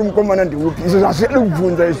munotongoziva kuti mukomana ndiupi izvo hazvidi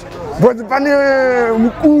kubvunza izvi because pane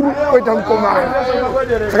mukuru oita mukomana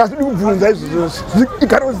saka zvidi kubvunza izvozvo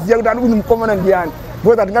igaroziya kuti ani kunzi mukomana ndiani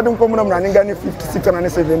because hatingati mukomana munhu anenge ane 56 kana ane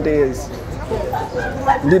 70 years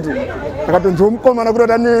nditi akatonziwa mukomana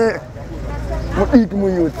kuti ane mudiki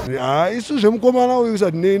muyouth isu zvemukomana uyu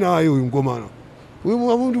usati nei naye uyu mukomana uyu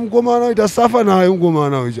mukomana ita safa naye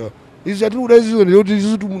mukomana uyu isu chatiri kuda isusu ndekuti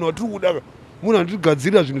isusu munhu watiri kuda munhu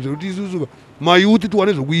anotigadzirira zvinhu zvekuti isusu mayouth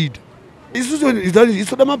tiwane zvokuita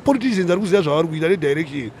isusu ma politicians ari kuziva zvavari kuita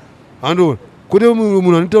nedirection handona kwete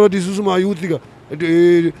munhu anotaura kuti isusu mayuthika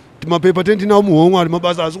mapepa tendinawo muhomwe ari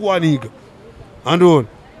mabasa asi kuwanika handona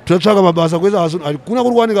tatsvaka mabasa kwese asi hakuna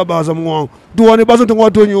kuri kuwanika basa mumwe wangu kuti uwane basa utonga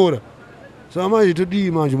watonyora saka manje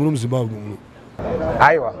todii manje muno muzimbabwe muno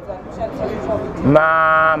aiwa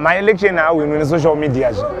maelection hawinwi nesocial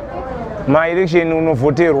media maelection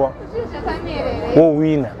unovhoterwa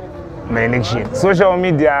wowina maelection social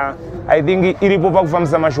media I think iripo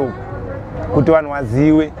pakufambisa mashoko kuti vanhu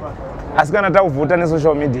vazive asi kana tauvhota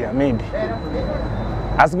nesocial media maybe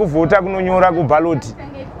asi kuvhota kunonyora kubhaloti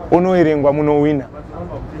unoerengwa munowina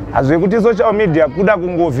hazve kuti social media kuda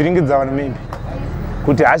kungovhiringidza vanhu maybe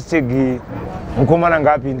kuti hashtag mukomana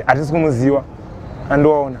ngapinde hatisi kumuziva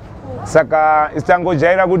andoona saka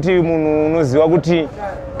isangojaira kuti munhu unoziva kuti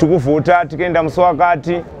tikuvhota tikaenda musi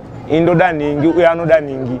wakati indoda nhingi uye anoda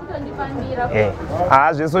nhingi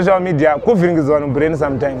zvesocial media kuvhiringidza vanhu brain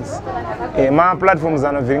sometimes maplatforms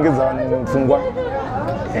anovhiringidza vanhu pfungwa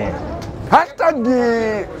hashtag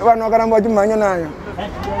vanhu vakaramba vachimhanya nayo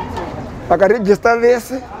vakarejista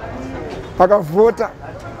vese vakavhota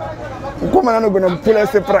mukomana anogona kupfula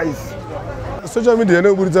seprize social media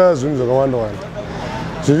inobuditsa zvinhu zvakawanda wanda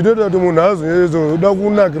zvichitoita kuti munhu azoda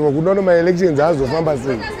kunakirwa kuda nemaelections azofamba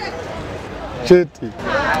sei chete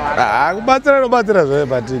kubatsira nobatsira zvayo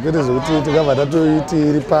but kwete zvokuti tikabva tatoiti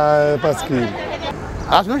iri paskiri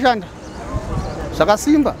zvinoshanda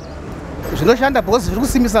zvakasimba zvinoshanda because zviri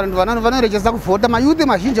kusimbisa vanhu vanorejesta kuvhota mayuthi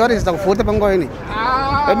mazhinji varejesta kuvhota panguva ine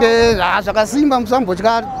ende zvakasimba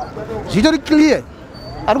musambotya zvitori clear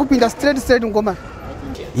ari kupinda straight mukomana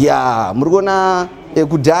ya muri kuona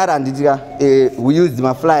kudhara handitika we used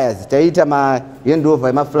maflyers taiita mahandova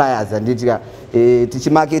emaflyers handitika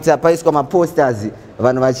tichimaketa paiswa maposters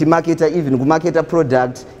vanhu vachimaketa even kumaketa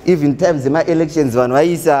product even times ema-elections vanhu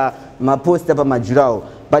vaiisa maposta pamajurawo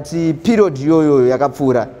but period iyoyo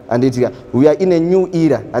yakapfuura handitika we are in a new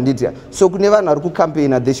era handitika so kune vanhu vari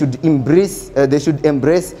kucampaigna they should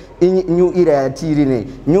embrace new era yatiri nei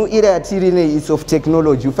new era yatiri nei is of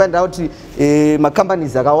technology you find out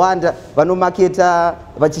macompanies akawanda vanomaketa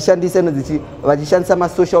vachishandisa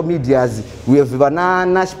masocial medias we have vana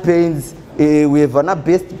nash pains we have vana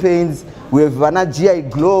best pains we have vana gi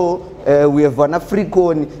glow we have vana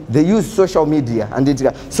freecon they use social media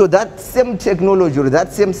and so that same technology or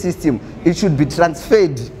that same system it should be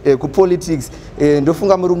transferred kupolitics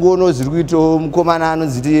ndofunga murungono zviri kuitawo mukomana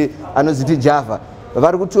anoziti java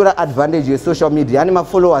vari kutora advantage yesocial media ane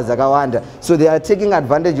mafollowers akawanda so they are taking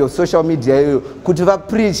advantage of social media iyoyo kuti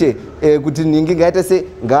vapreache kuti nhingi ngaita se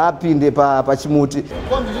ngaapinde pachimuti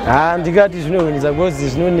ndingati zvinowinisa because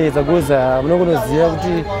zvinonetsa because munongonoziva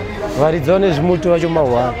kuti varidzawo nezvimuti vacho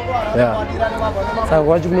mahwa saka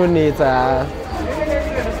kwacho kunonetsa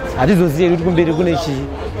hatizozivi kuti kumberi kune chii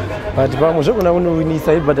but pamwe zvogona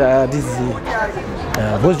kunowinisa but hatizivi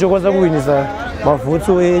because chokwanisa kuwinisa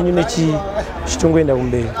mavhotso enyu nechii chitongoenda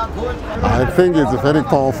kumberi. I think it's very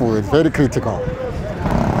powerful, it's very critical.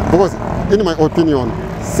 Because in my opinion,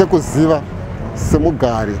 sekuziva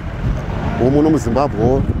semugari womuno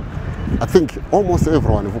muZimbabwe, I think almost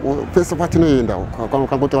everyone, pese patinoenda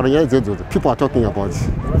kangotaura nyaya idzodzo, people are talking about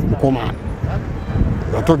mukomana.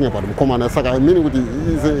 They are talking about mukomana. Saka I mean kuti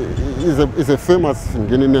is a famous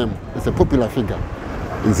ngini name, it's a popular figure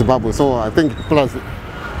in Zimbabwe. So I think plus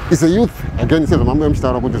it's a youth, again, says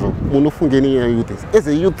as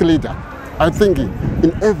a youth leader, I think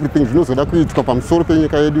in everything, you know, so that we talk about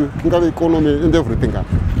economy and everything.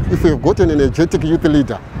 If we've got an energetic youth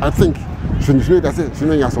leader, I think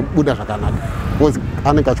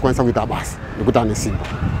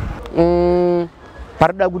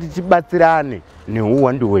parada kuti tibatsirane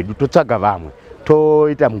neuwandu hwedu totsvaga vamwe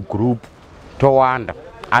toita mugroup towanda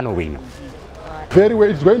anowina. Very well,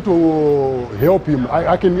 it's going to help him.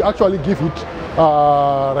 I can actually give it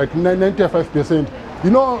like 95%. You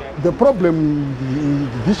know, the problem in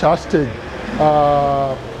this hashtag,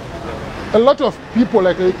 a lot of people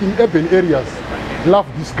like in urban areas love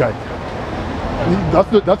this guy.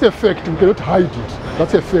 That's a fact, we cannot hide it.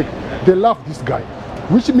 That's a fact. They love this guy.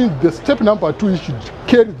 Which means the step number 2 is should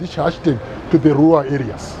carry this hashtag to the rural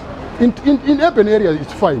areas. In urban areas,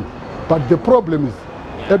 it's fine. But the problem is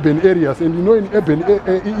urban areas, and you know, in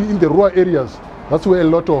the rural areas, that's where a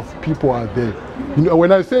lot of people are there. You know,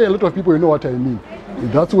 when I say a lot of people, you know what I mean.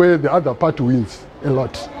 That's where the other party wins a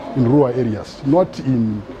lot in rural areas, not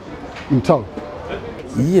in town.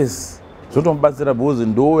 Yes. Zvotomubatsira bhozi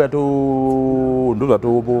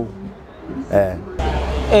ndozvatopo.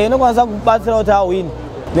 Inokwanisa kubatsira kuti awini.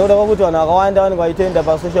 Nekuda kwekuti vanhu vakawanda vanenge vachitoenda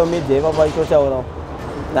pasocial media ipapo vachitotaurawo.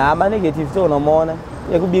 Negative tonomaona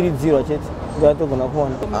yekubiridzirwa chete ndoyatogona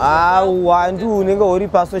kuona. Uwandu unenge uri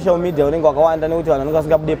pasocial media unenge wakawanda nekuti vanhu vanenge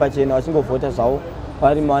vasingabude pachena vachingovhota zvavo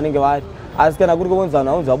vari mavanenge vari. Asi kana kuri kunzi vanhu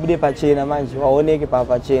vanonzi vabude pachena manje vaoneke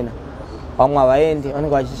pachena vamwe havaendi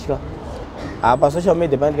vanenge vachitya. Pasocial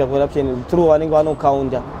media panoitika corruption through vanenge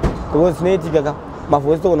vanokaunda because zvinoitika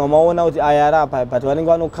mavhoisi togona kumaona kuti aya ari apa but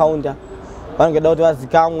vanenge vanokaunda vanongeda kuti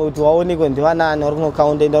vazikamwe kuti vaonekwe ndivanani vari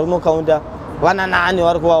kunokaunda ende vari kunokaunda vananani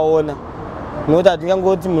vari kuvaona nokuti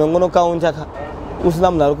hatingangoti munhu unokaunda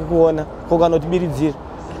usina munhu ari kukuona kokanotibiridzira.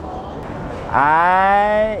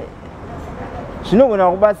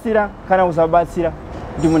 Zvinogona kubatsira kana kusabatsira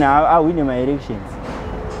kuti munhu ahwine maelections.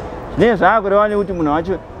 Zvinenge zvaakureva nekuti munhu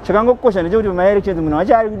wacho chakangokosha ndechekuti maelections munhu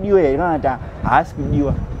wacho ari kudiwa here kana kuti haasi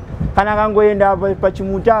kudiwa. Kana akangoenda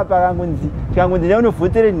pachimuta apa akangonzi tikangonzi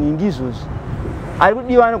neunovhotere nhingi izvozvi ari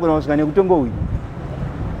kudiwa anogona kusvika nekutongowina.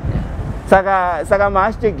 Saka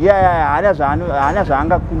mahashtag iyaya haana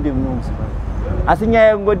zvaangakunde muno muZimbabwe. Asi nyaya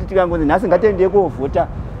yekungoti tikangonzi nhasi ngatiendei kovhota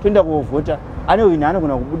toenda kovhota anohwina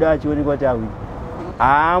anogona kubuda achionekwa kuti ahwina.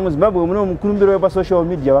 MuZimbabwe muno mukurumbiro wepasocial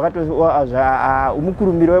media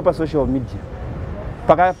umukurumbiro wepasocial media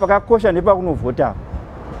pakakosha nepakunovhota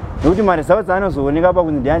nekuti maresults anozooneka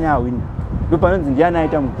pakunzi ndiani ahwina ndopanonzi ndiani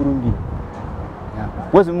aita mukurumbiro.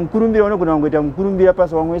 Because mukurumbiro unogona kungoita mukurumbira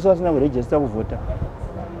pasi vamwe vese vasina kurejista kuvhota.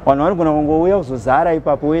 Vanhu vanogona kungouya kuzozara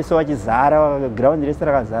ipapo vese vachizara ground rese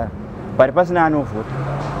rakazara pari pasina anovhota.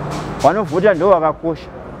 Vanovhota ndo vakakosha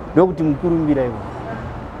ndokuti mukurumbira ivo.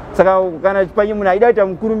 Saka kana panye munhu aida kuita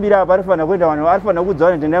mukurumbira apa arifanira kuenda vanhu arifanira kudza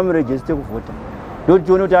vanhu tenda murejiste kuvhota ndokuti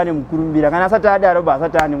tione kuti ane mukurumbira. Kana asati adaro basa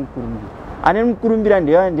asati ane mukurumbira. Ane mukurumbira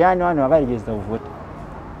ndiani vanhu vakarejista kuvhota.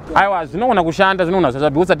 Aiwa zvinogona kushanda zvinogona zvazva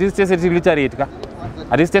because hatisi tese tiri literate ka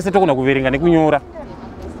hatisi tese togona kuverenga nekunyora.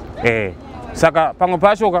 Saka pamwe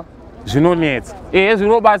pacho zvinonetsa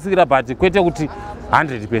zvinobatsira but kwete kuti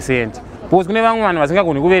 100% because kune vamwe vanhu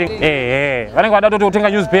vasingagoni kuverenga vanenge vada totenga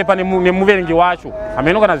newspaper nemuverengi wacho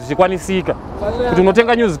hameno kana zvichikwanisika kuti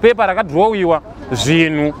unotenga newspaper rakadhirowiwa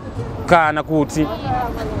zvinhu kana kuti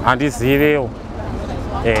handizivewo.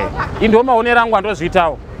 Ndo maonero angu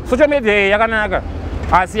andozviitawo. Social media yakanaka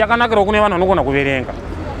asi yakanakira kune vanhu vanogona kuverenga.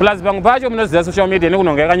 Plus pamwe pacho munoziva social media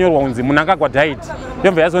nekunonga yakanyorwa kunzi Mnangagwa died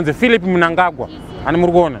yobva yazonzi Philip Mnangagwa ani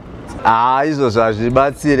muri kuona. Izvozvo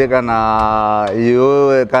hazvibatsire kana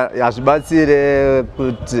iwewe hazvibatsire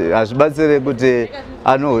kuti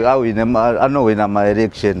anohwina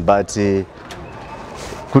maelection but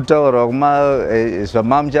kutaura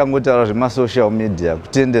zvamamuchangotaura zvemasocial media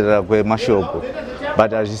kutenderera kwemashoko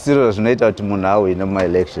but hazvisiro zvinoita kuti munhu ahwine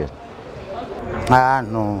maelection.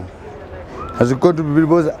 No hazvikontribute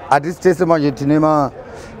because hatisi tese manje tine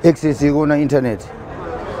maaccess yekuona internet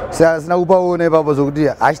saka sina kupaona ipapo zokuti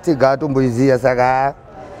hashtag atomboiziya saka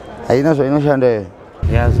haina zvainoshanda iyo.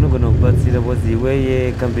 Zvinogona kubatsira because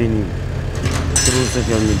iweye campaign through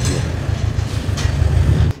social media.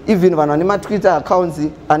 Even vanhu vane matwitter accounts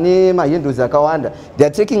ane mahandles akawanda they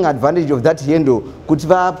are taking advantage of that handle kuti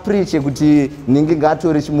vapreache kuti nhingi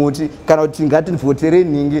ngaatore chimuti kana kuti ngativhotere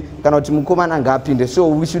nhingi kana kuti mukomana ngaapinde. So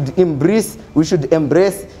we should embrace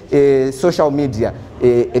social media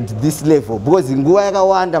at this level because nguva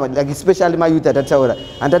yakawanda like especially mayouth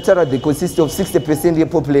atataura they consist of 60%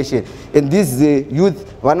 yepopulation and these youth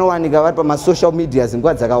vanowanika vari pamasocial medias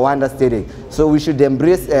nguva dzakawanda sterek. So we should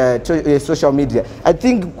embrace social media. I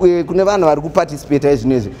think kune vanhu vari kuparticipate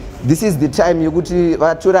izvino izvi this is the time yekuti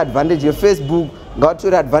vatore advantage yefacebook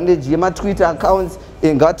ngavatore advantage yematwitter accounts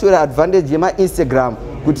ngavatore advantage yemainstagram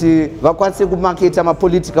kuti vakwanise kumaketa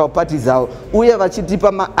mapolitical parties avo uye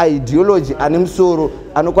vachitipa maideology ane musoro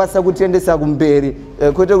anokwanisa kutiendesa kumberi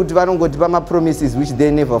kwete kuti vanongotipa mapromises which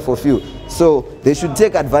they never fulfill. So they should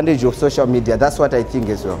take advantage of social media. That's what I think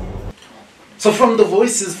as well. So from the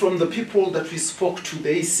voices from the people that we spoke to,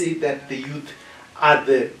 they say that the youth are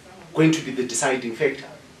going to be the deciding factor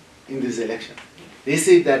in this election. They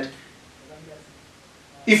say that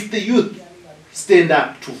if the youth stand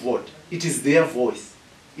up to vote, it is their voice,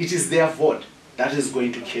 it is their vote that is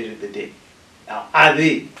going to carry the day. Now, are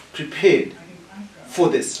they prepared for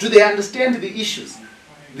this? Do they understand the issues,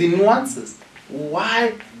 the nuances,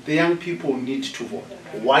 why the young people need to vote,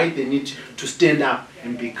 why they need to stand up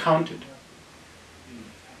and be counted?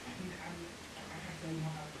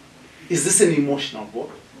 Is this an emotional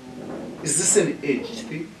vote? Is this an age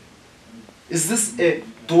thing? Is this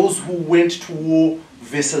those who went to war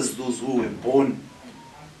versus those who were born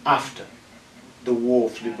after the war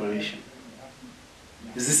of liberation?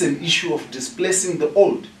 Is this an issue of displacing the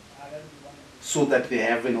old so that they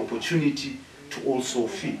have an opportunity to also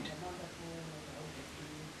feed?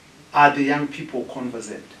 Are the young people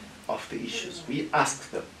conversant? of the issues. We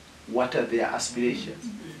ask them, what are their aspirations?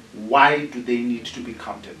 Why do they need to be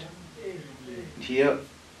counted? Here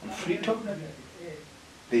on Free Talk,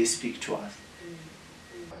 they speak to us.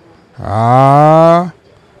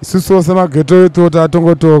 Isusu semageto yetu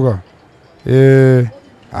tatongotoka.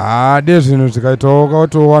 Dezvino tikaitoka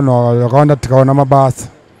kuti vanhu vakawanda tikaona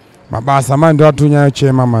mabasa manje ndo atunya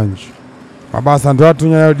chema manje. Mabasa ndo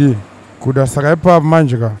atunya yodi kuda saka ipapo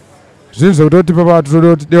manje ka. Zvinhu zvekuti papa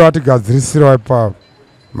todoti dewa tigadzirisira ipapo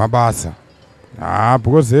mabasa.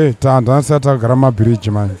 Because tanda satagara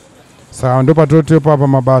mabridge manje. Saka ndo patoti papa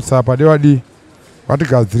mabasa padewa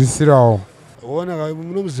vatigadzirisirawo. Ona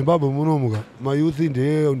muno muZimbabwe munomuka mayouth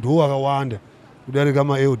ndo akawanda kudarika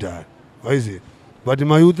maeldari waiziva, but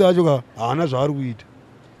mayouth acho ka haana zvaari kuita,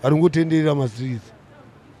 ari kungotenderera mastreets,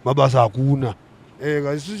 mabasa hakuna.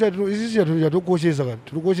 Isusu chatokoshesa kana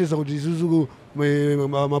tinokoshesa kuti isusu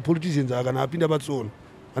mapoliticians kana apinda patsono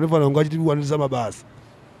anofanira kunge achitiwanisa mabasa,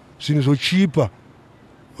 zvinhu zvochipa.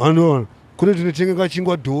 Anoona kune tinotenga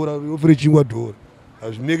chingwa dhora ofere chingwa dhora,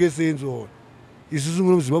 hazvimeke sense ona. Isusu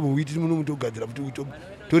muno muZimbabwe wheat muno mutogadzira kuti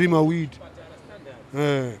torima wheat.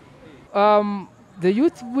 The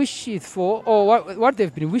youth wish is for, or what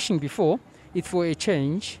they've been wishing before, is for a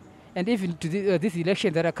change, and even to these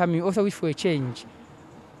elections that are coming, also wish for a change,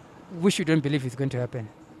 which you don't believe is going to happen.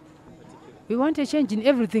 We want a change in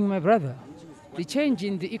everything, my brother. The change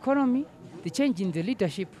in the economy, the change in the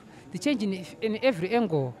leadership, the change in every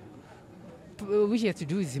angle, which has to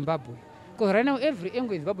do with Zimbabwe. Because right now every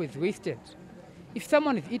angle in Zimbabwe is wasted. If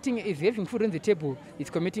someone is having food on the table, it's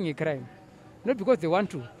committing a crime. Not because they want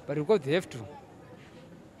to, but because they have to.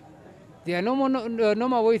 There are no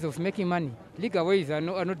more ways of making money. Legal ways are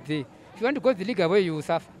not there. If you want to go the legal way, you will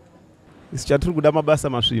suffer. Isi chatiri kuda mabasa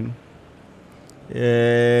masvino.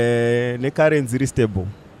 Necurrency iri stable.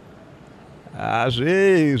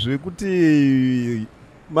 Zvekuti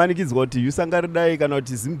manikidzwa kuti yusa ngaridai kana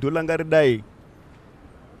kuti zimdola ngaridai.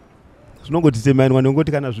 Zvinongotitemanwa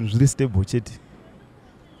nongoti kana zvinhu zviri stable chete.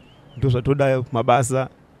 Ndo zvatoda mabasa,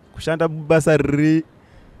 kushanda basa riri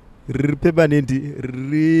permanent,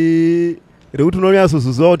 rekuti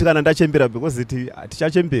unonyatsoziva kuti kana ndachembera, because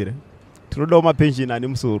tichachembera tinodawo mapension ane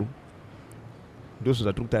musoro. Ndo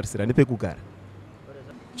zvatiri kutarisira nepekugara.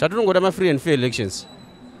 Chatongoda ma free and fair elections.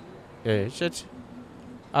 Chete.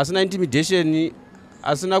 Asina intimidation,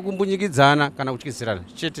 asina kumbunyikidzana kana kutyisirana.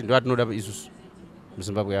 Chete ndo atinoda isusu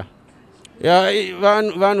muZimbabwe.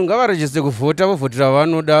 Vanhu ngavarejiste kuvhota, vovhotera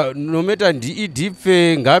vanoda, no matter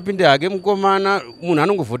ndidipfe ngapinde hake mukomana, munhu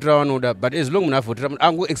anongovhotera vanoda, but as long munhu avhotera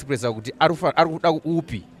angoexpressa kuti ari kuda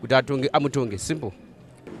upi kuti atonge amutonge, simple.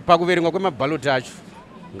 Pakuverengwa kwemaballot acho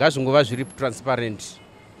ngazvingova zviri transparent,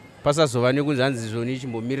 pasazova nekunzi hanzi zvoni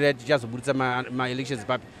chimbomirira tichazobudisa ma-elections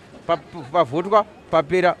papi, pavhotwa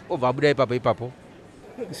papera obva abuda ipapo.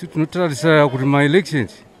 Isi tinotarisira kuti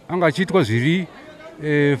ma-elections anga achiitwa zviri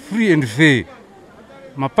free and fair.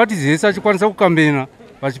 Maparties ese achikwanisa kukambena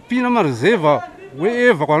vachipinda mareserva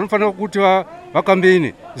wherever kwanofanira kuti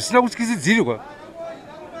vakambene zvisina kutyisidzirwa,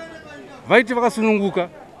 vaiti vakasununguka,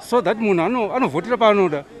 so that munhu anovhotera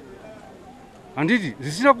paanoda. Handiti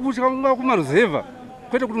zvisina kutya kumareserva,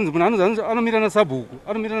 kwete kuti munhu anomira nasabhuku,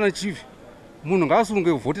 anomira nachief, munhu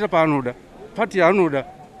ngaasununge kuvhotera paanoda, party yaanoda.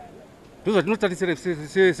 Ndo zvatinotarisira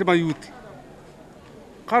semayouth.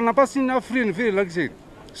 Kana pasina free and fair election,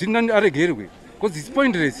 zvinani aregerwe, because it's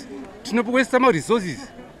pointless. Tinopowesta ma-resources.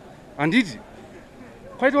 Handiti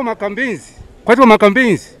kwaitwa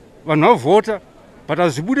ma-campaigns, vanhu vavhota, but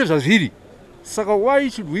hazvibude zvazviri. Saka why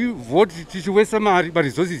should we vote tichiwesta mari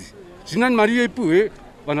ma-resources? Zvinani mari yeipihwe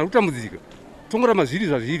vanhu vari kutambudzika. Tongoramba zviri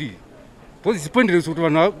zvazviri. Because it's pointless kuti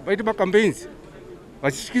vanhu vaite ma-campaigns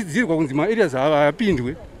vachityidzirwa kunzi ma-areas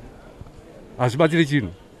hayapindwe. Hazvibatsiri chinhu.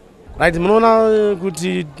 Right, munoona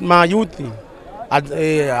kuti ma-youth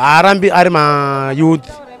haarambi ari ma-youth,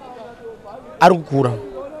 ari kukura.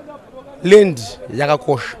 Land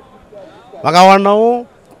yakakosha, vakawanawo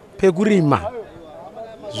pekurima,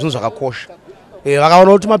 zvinhu zvakakosha.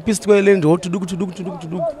 Vakawana kuti mapisi tweland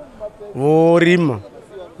tuduku vorima,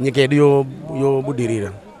 nyika yedu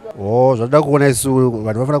yobudirira. Zvatoda kuona isu vanhu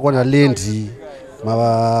vanofanira kuwana land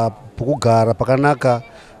pokugara pakanaka,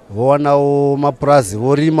 vowanawo mapurazi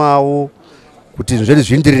vorimawo kuti zvinhu zvedu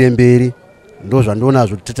zvienderere mberi. Ndo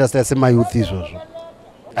zvandionazvo titasira semayouth izvozvo.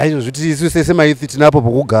 Aizvo zviti isu semayouth tinapo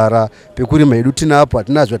pokugara, pekurima hedu tinapo,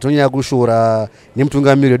 hatina zvatonyanya kushora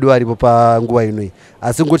nemutungamiri wedu aripo panguva inoi,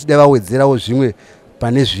 asi ngoti dai vawedzerawo zvimwe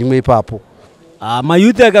pane zvimwe ipapo.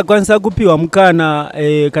 mayouth akakwanisa kupiwa mukana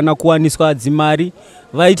kana kuwaniswa dzimari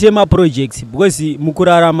vaite maprojects because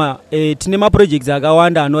mukurarama tine maprojects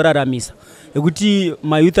akawanda anoraramisa ekuti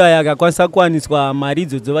mayouth aya akakwanisa kuwaniswa mari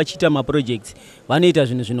idzodzo vachiita maprojects vanoita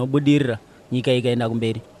zvinhu zvinobudirira nyika ikaenda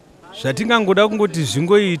kumberi. Zvatingangoda kungoti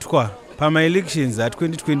zvingoitwa pamaelections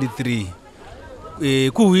a2023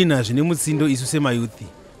 kuhwina zvine mutsindo isu semayouth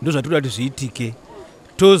ndo zvatoda kuti zviitike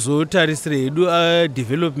tozotarisira hedu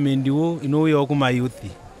developmentwo inouyawo kumayouth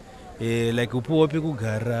like upuwa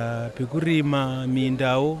pekugara pekurima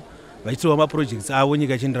mindawo vachiitawo maprojects avo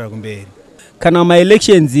nyika ichienderera kumberi. Kana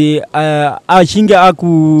maelections achinge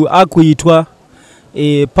akuitwa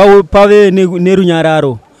pave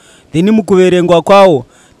nerunyararo then mukuverengwa kwawo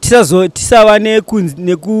tisava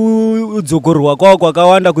nekudzokorwa kwawo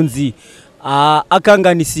kwakawanda kunzi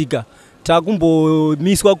akanganisika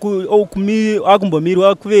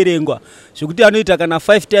akumbomirwa kuverengwa zvokuti anoita kana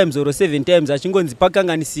 5 times or 7 times achingonzi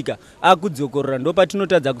pakanganisika akudzokorora ndo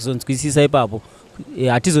patinotadza kuzonzwisisa ipapo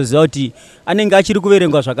hatizoziva kuti anenge achiri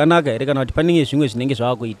kuverengwa zvakanaka here kana kuti panenge zvimwe zvinenge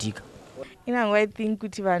zvavakuitika. Inangu I think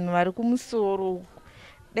kuti vanhu vari kumusoro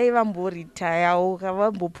dai vamboritayawo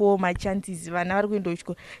vambopuwawo machances vana vari kuenda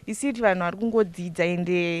kuchikoro isi kuti vanhu vari kungodzidza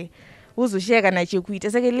ende vozoshaya kana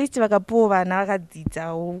chekuita saka list vakapuwa vana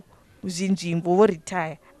vakadzidzawo zvinzvimbo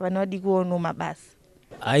voritaya vana vadi kuonawo mabasa.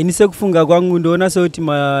 Ini sekufunga kwangu ndoona sekuti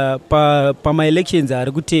pamaelections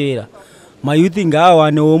ari kutevera mayouth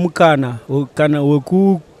ngaawanewo mukana kana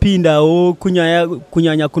wekupindawo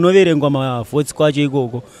kunyanya kunoverengwa mavhotsi kwacho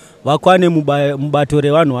ikoko vakwane mubato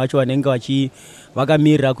revanhu vacho vanenge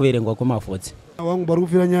vakamirira kuverengwa kwemavhotsi. Vangu vari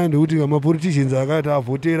kufira nyaya ndekuti mapoliticians akati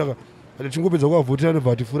avhotera ati tingopedza kuvavhotera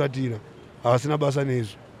ndobva tifuratira havasina basa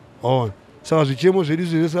nezvo aona saka zvichemo zvedu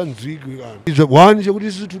zvese hanzvigwi one chekuti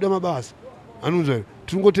isusu toda mabasa anonzwa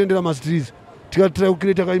tingotendera mastreets tikatira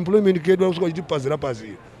kucreata kaemployment kedu kusvika chitipazira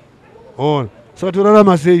pazira ona saka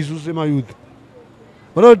torarama sei isusu semayouth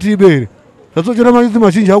vada kuti tibere zvatsochera mayouth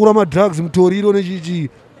mazhinji akura madrugs mutoriro nechichii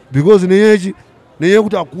because nenyaya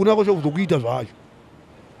kuti hakuna kwasha kuzokuita zvacho.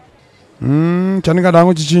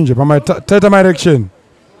 Chandingada chichinje taita maelection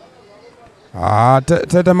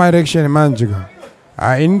taita maelection manjika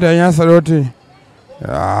ini ndanyasa kuti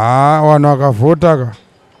vanhu vakavhota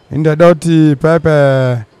indada kuti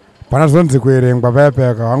paipe pana zonzi kuverengwa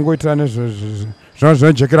paipeka vangoitira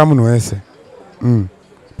nezvinojekera munhu wese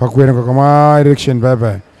pakuverengwa kwamaelection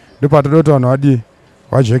paipai ndopatoda kuti vanhu vadi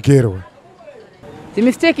vajekerwe. The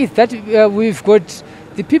mistake is that we've got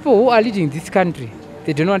the people who are leading this country,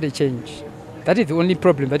 they don't want a change. That is the only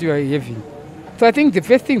problem that we are having. So I think the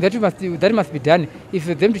first thing that must be done is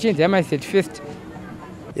for them to change their mindset first.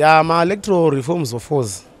 Ma-electoral reforms of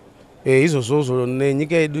course izvozvozvo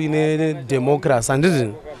nenyika yedu ine democracy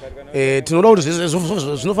handiti tinoda kuti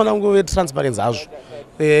zvinofanira kungove transparency hazvo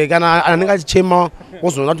kana anenge achichema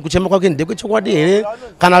wozoona kuti kuchema kwake ndekwechokwadi here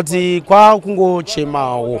kana kuti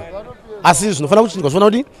kwakungochemawo asi zvinofanira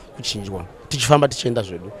kuti kuchinjwa tichifamba tichienda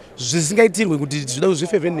zvedu zvisingaitirwe kuti zvida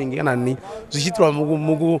zvifevheningi kana ni zvichiitirwa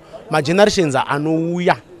mumagenerations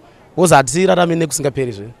anouya wozati rarame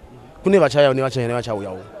nekusingaperi zve kune vachauya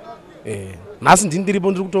nevachauyawo nhasi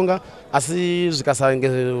ndiripo ndiri kutonga asi zvikasange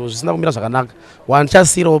zvisina kumira zvakanaka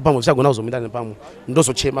wandichasiyirawo pamwe zvichagona kuzomira nepamwe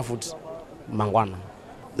ndozochema futi mangwana.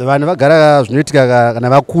 Vanhu vagara zvinoitika kana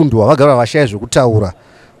vakundwa vagara vashaya zvekutaura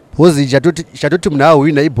bhozi chatoti munhu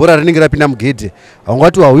ahwina ibhora rinenge rapinda mugedhe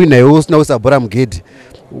haungati wahwina iwe usina kuisa bhora mugedhe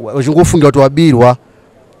uchingofungira kuti wabirwa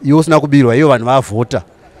iwe usina kubirwa iyo vanhu vavhota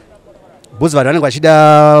bhozi vanhu vanenge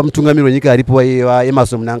vachida mutungamiri wenyika aripo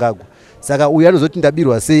Emerson Mnangagwa saka uyu anozoti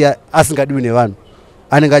ndabirwa sei asingadiwi nevanhu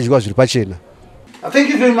anenge adyiwa zviri pachena. Thank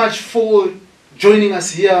you very much for joining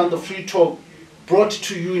us here on the Free Talk, brought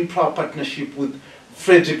to you in proud partnership with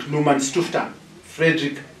Frederick Newman Stiftung,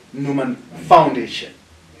 Frederick Newman Foundation,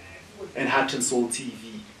 and Heart and Soul TV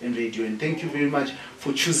and radio. And thank you very much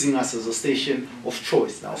for choosing us as a station of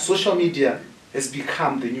choice. Now, social media has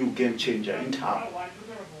become the new game changer in town.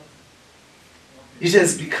 It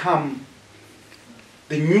has become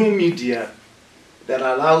the new media that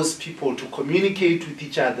allows people to communicate with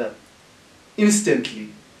each other instantly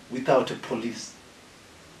without a police.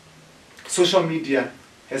 Social media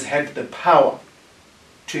has had the power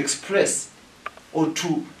to express or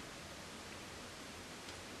to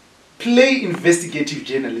play investigative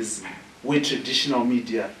journalism where traditional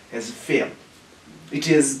media has failed. It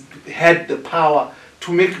has had the power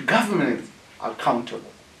to make governments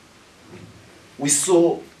accountable. We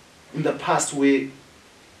saw in the past where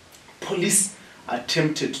police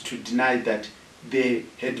attempted to deny that they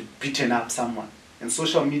had beaten up someone, and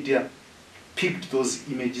social media picked those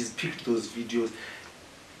images, picked those videos,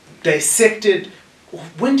 dissected,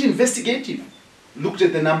 went investigative, looked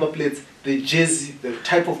at the number plates, the jersey, the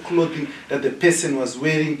type of clothing that the person was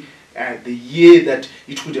wearing, the year that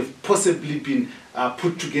it could have possibly been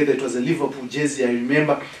put together. It was a Liverpool jersey, I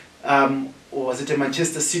remember, or was it a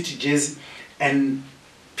Manchester City jersey? And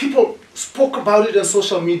people spoke about it on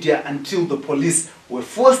social media until the police were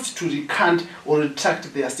forced to recant or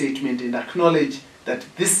retract their statement and acknowledge that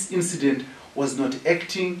this incident was not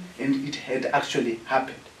acting and it had actually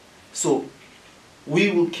happened. So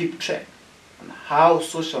we will keep track on how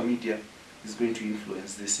social media is going to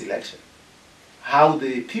influence this election, how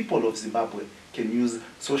the people of Zimbabwe can use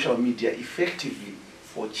social media effectively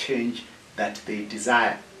for change that they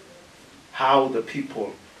desire, how the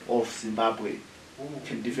people of Zimbabwe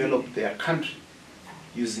can develop their country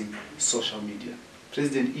using social media.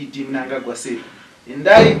 President E.D. Mnangagwa said,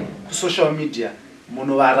 "Indai social media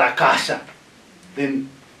monovarakasha." Then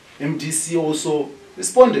MDC also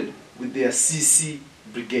responded with their CC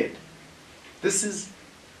brigade. This is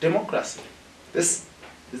democracy. This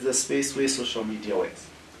is the space where social media works.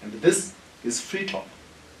 And this is Free Talk,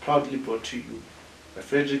 proudly brought to you by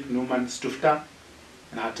Frederick Newman Stufta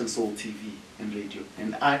and Heart and Soul TV and Radio.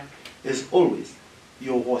 And I, as always,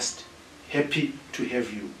 your host, happy to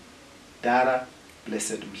have you, Dara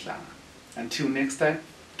Blessed Mhlanga. Until next time,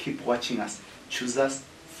 keep watching us, choose us,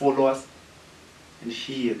 follow us, and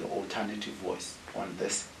hear the alternative voice on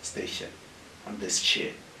this station, on this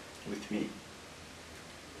chair with me.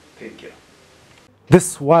 Thank you.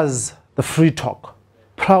 This was the Free Talk,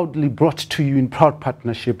 proudly brought to you in proud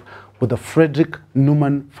partnership with the Frederick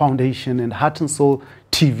Newman Foundation and Heart and Soul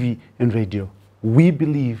TV and Radio. We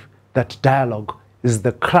believe that dialogue is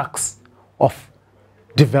the crux of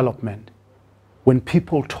development. When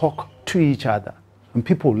people talk to each other, when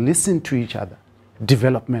people listen to each other,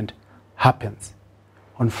 development happens.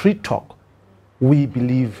 On Free Talk, we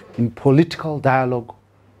believe in political dialogue,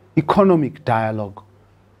 economic dialogue,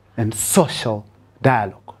 and social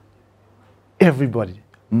dialogue. Everybody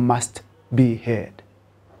must be heard.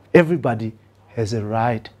 Everybody has a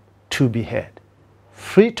right to be heard.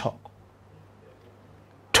 Free Talk,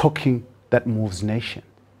 talking that moves nation.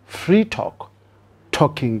 Free Talk,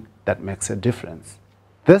 talking that makes a difference.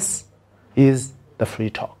 This is the Free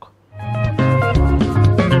Talk.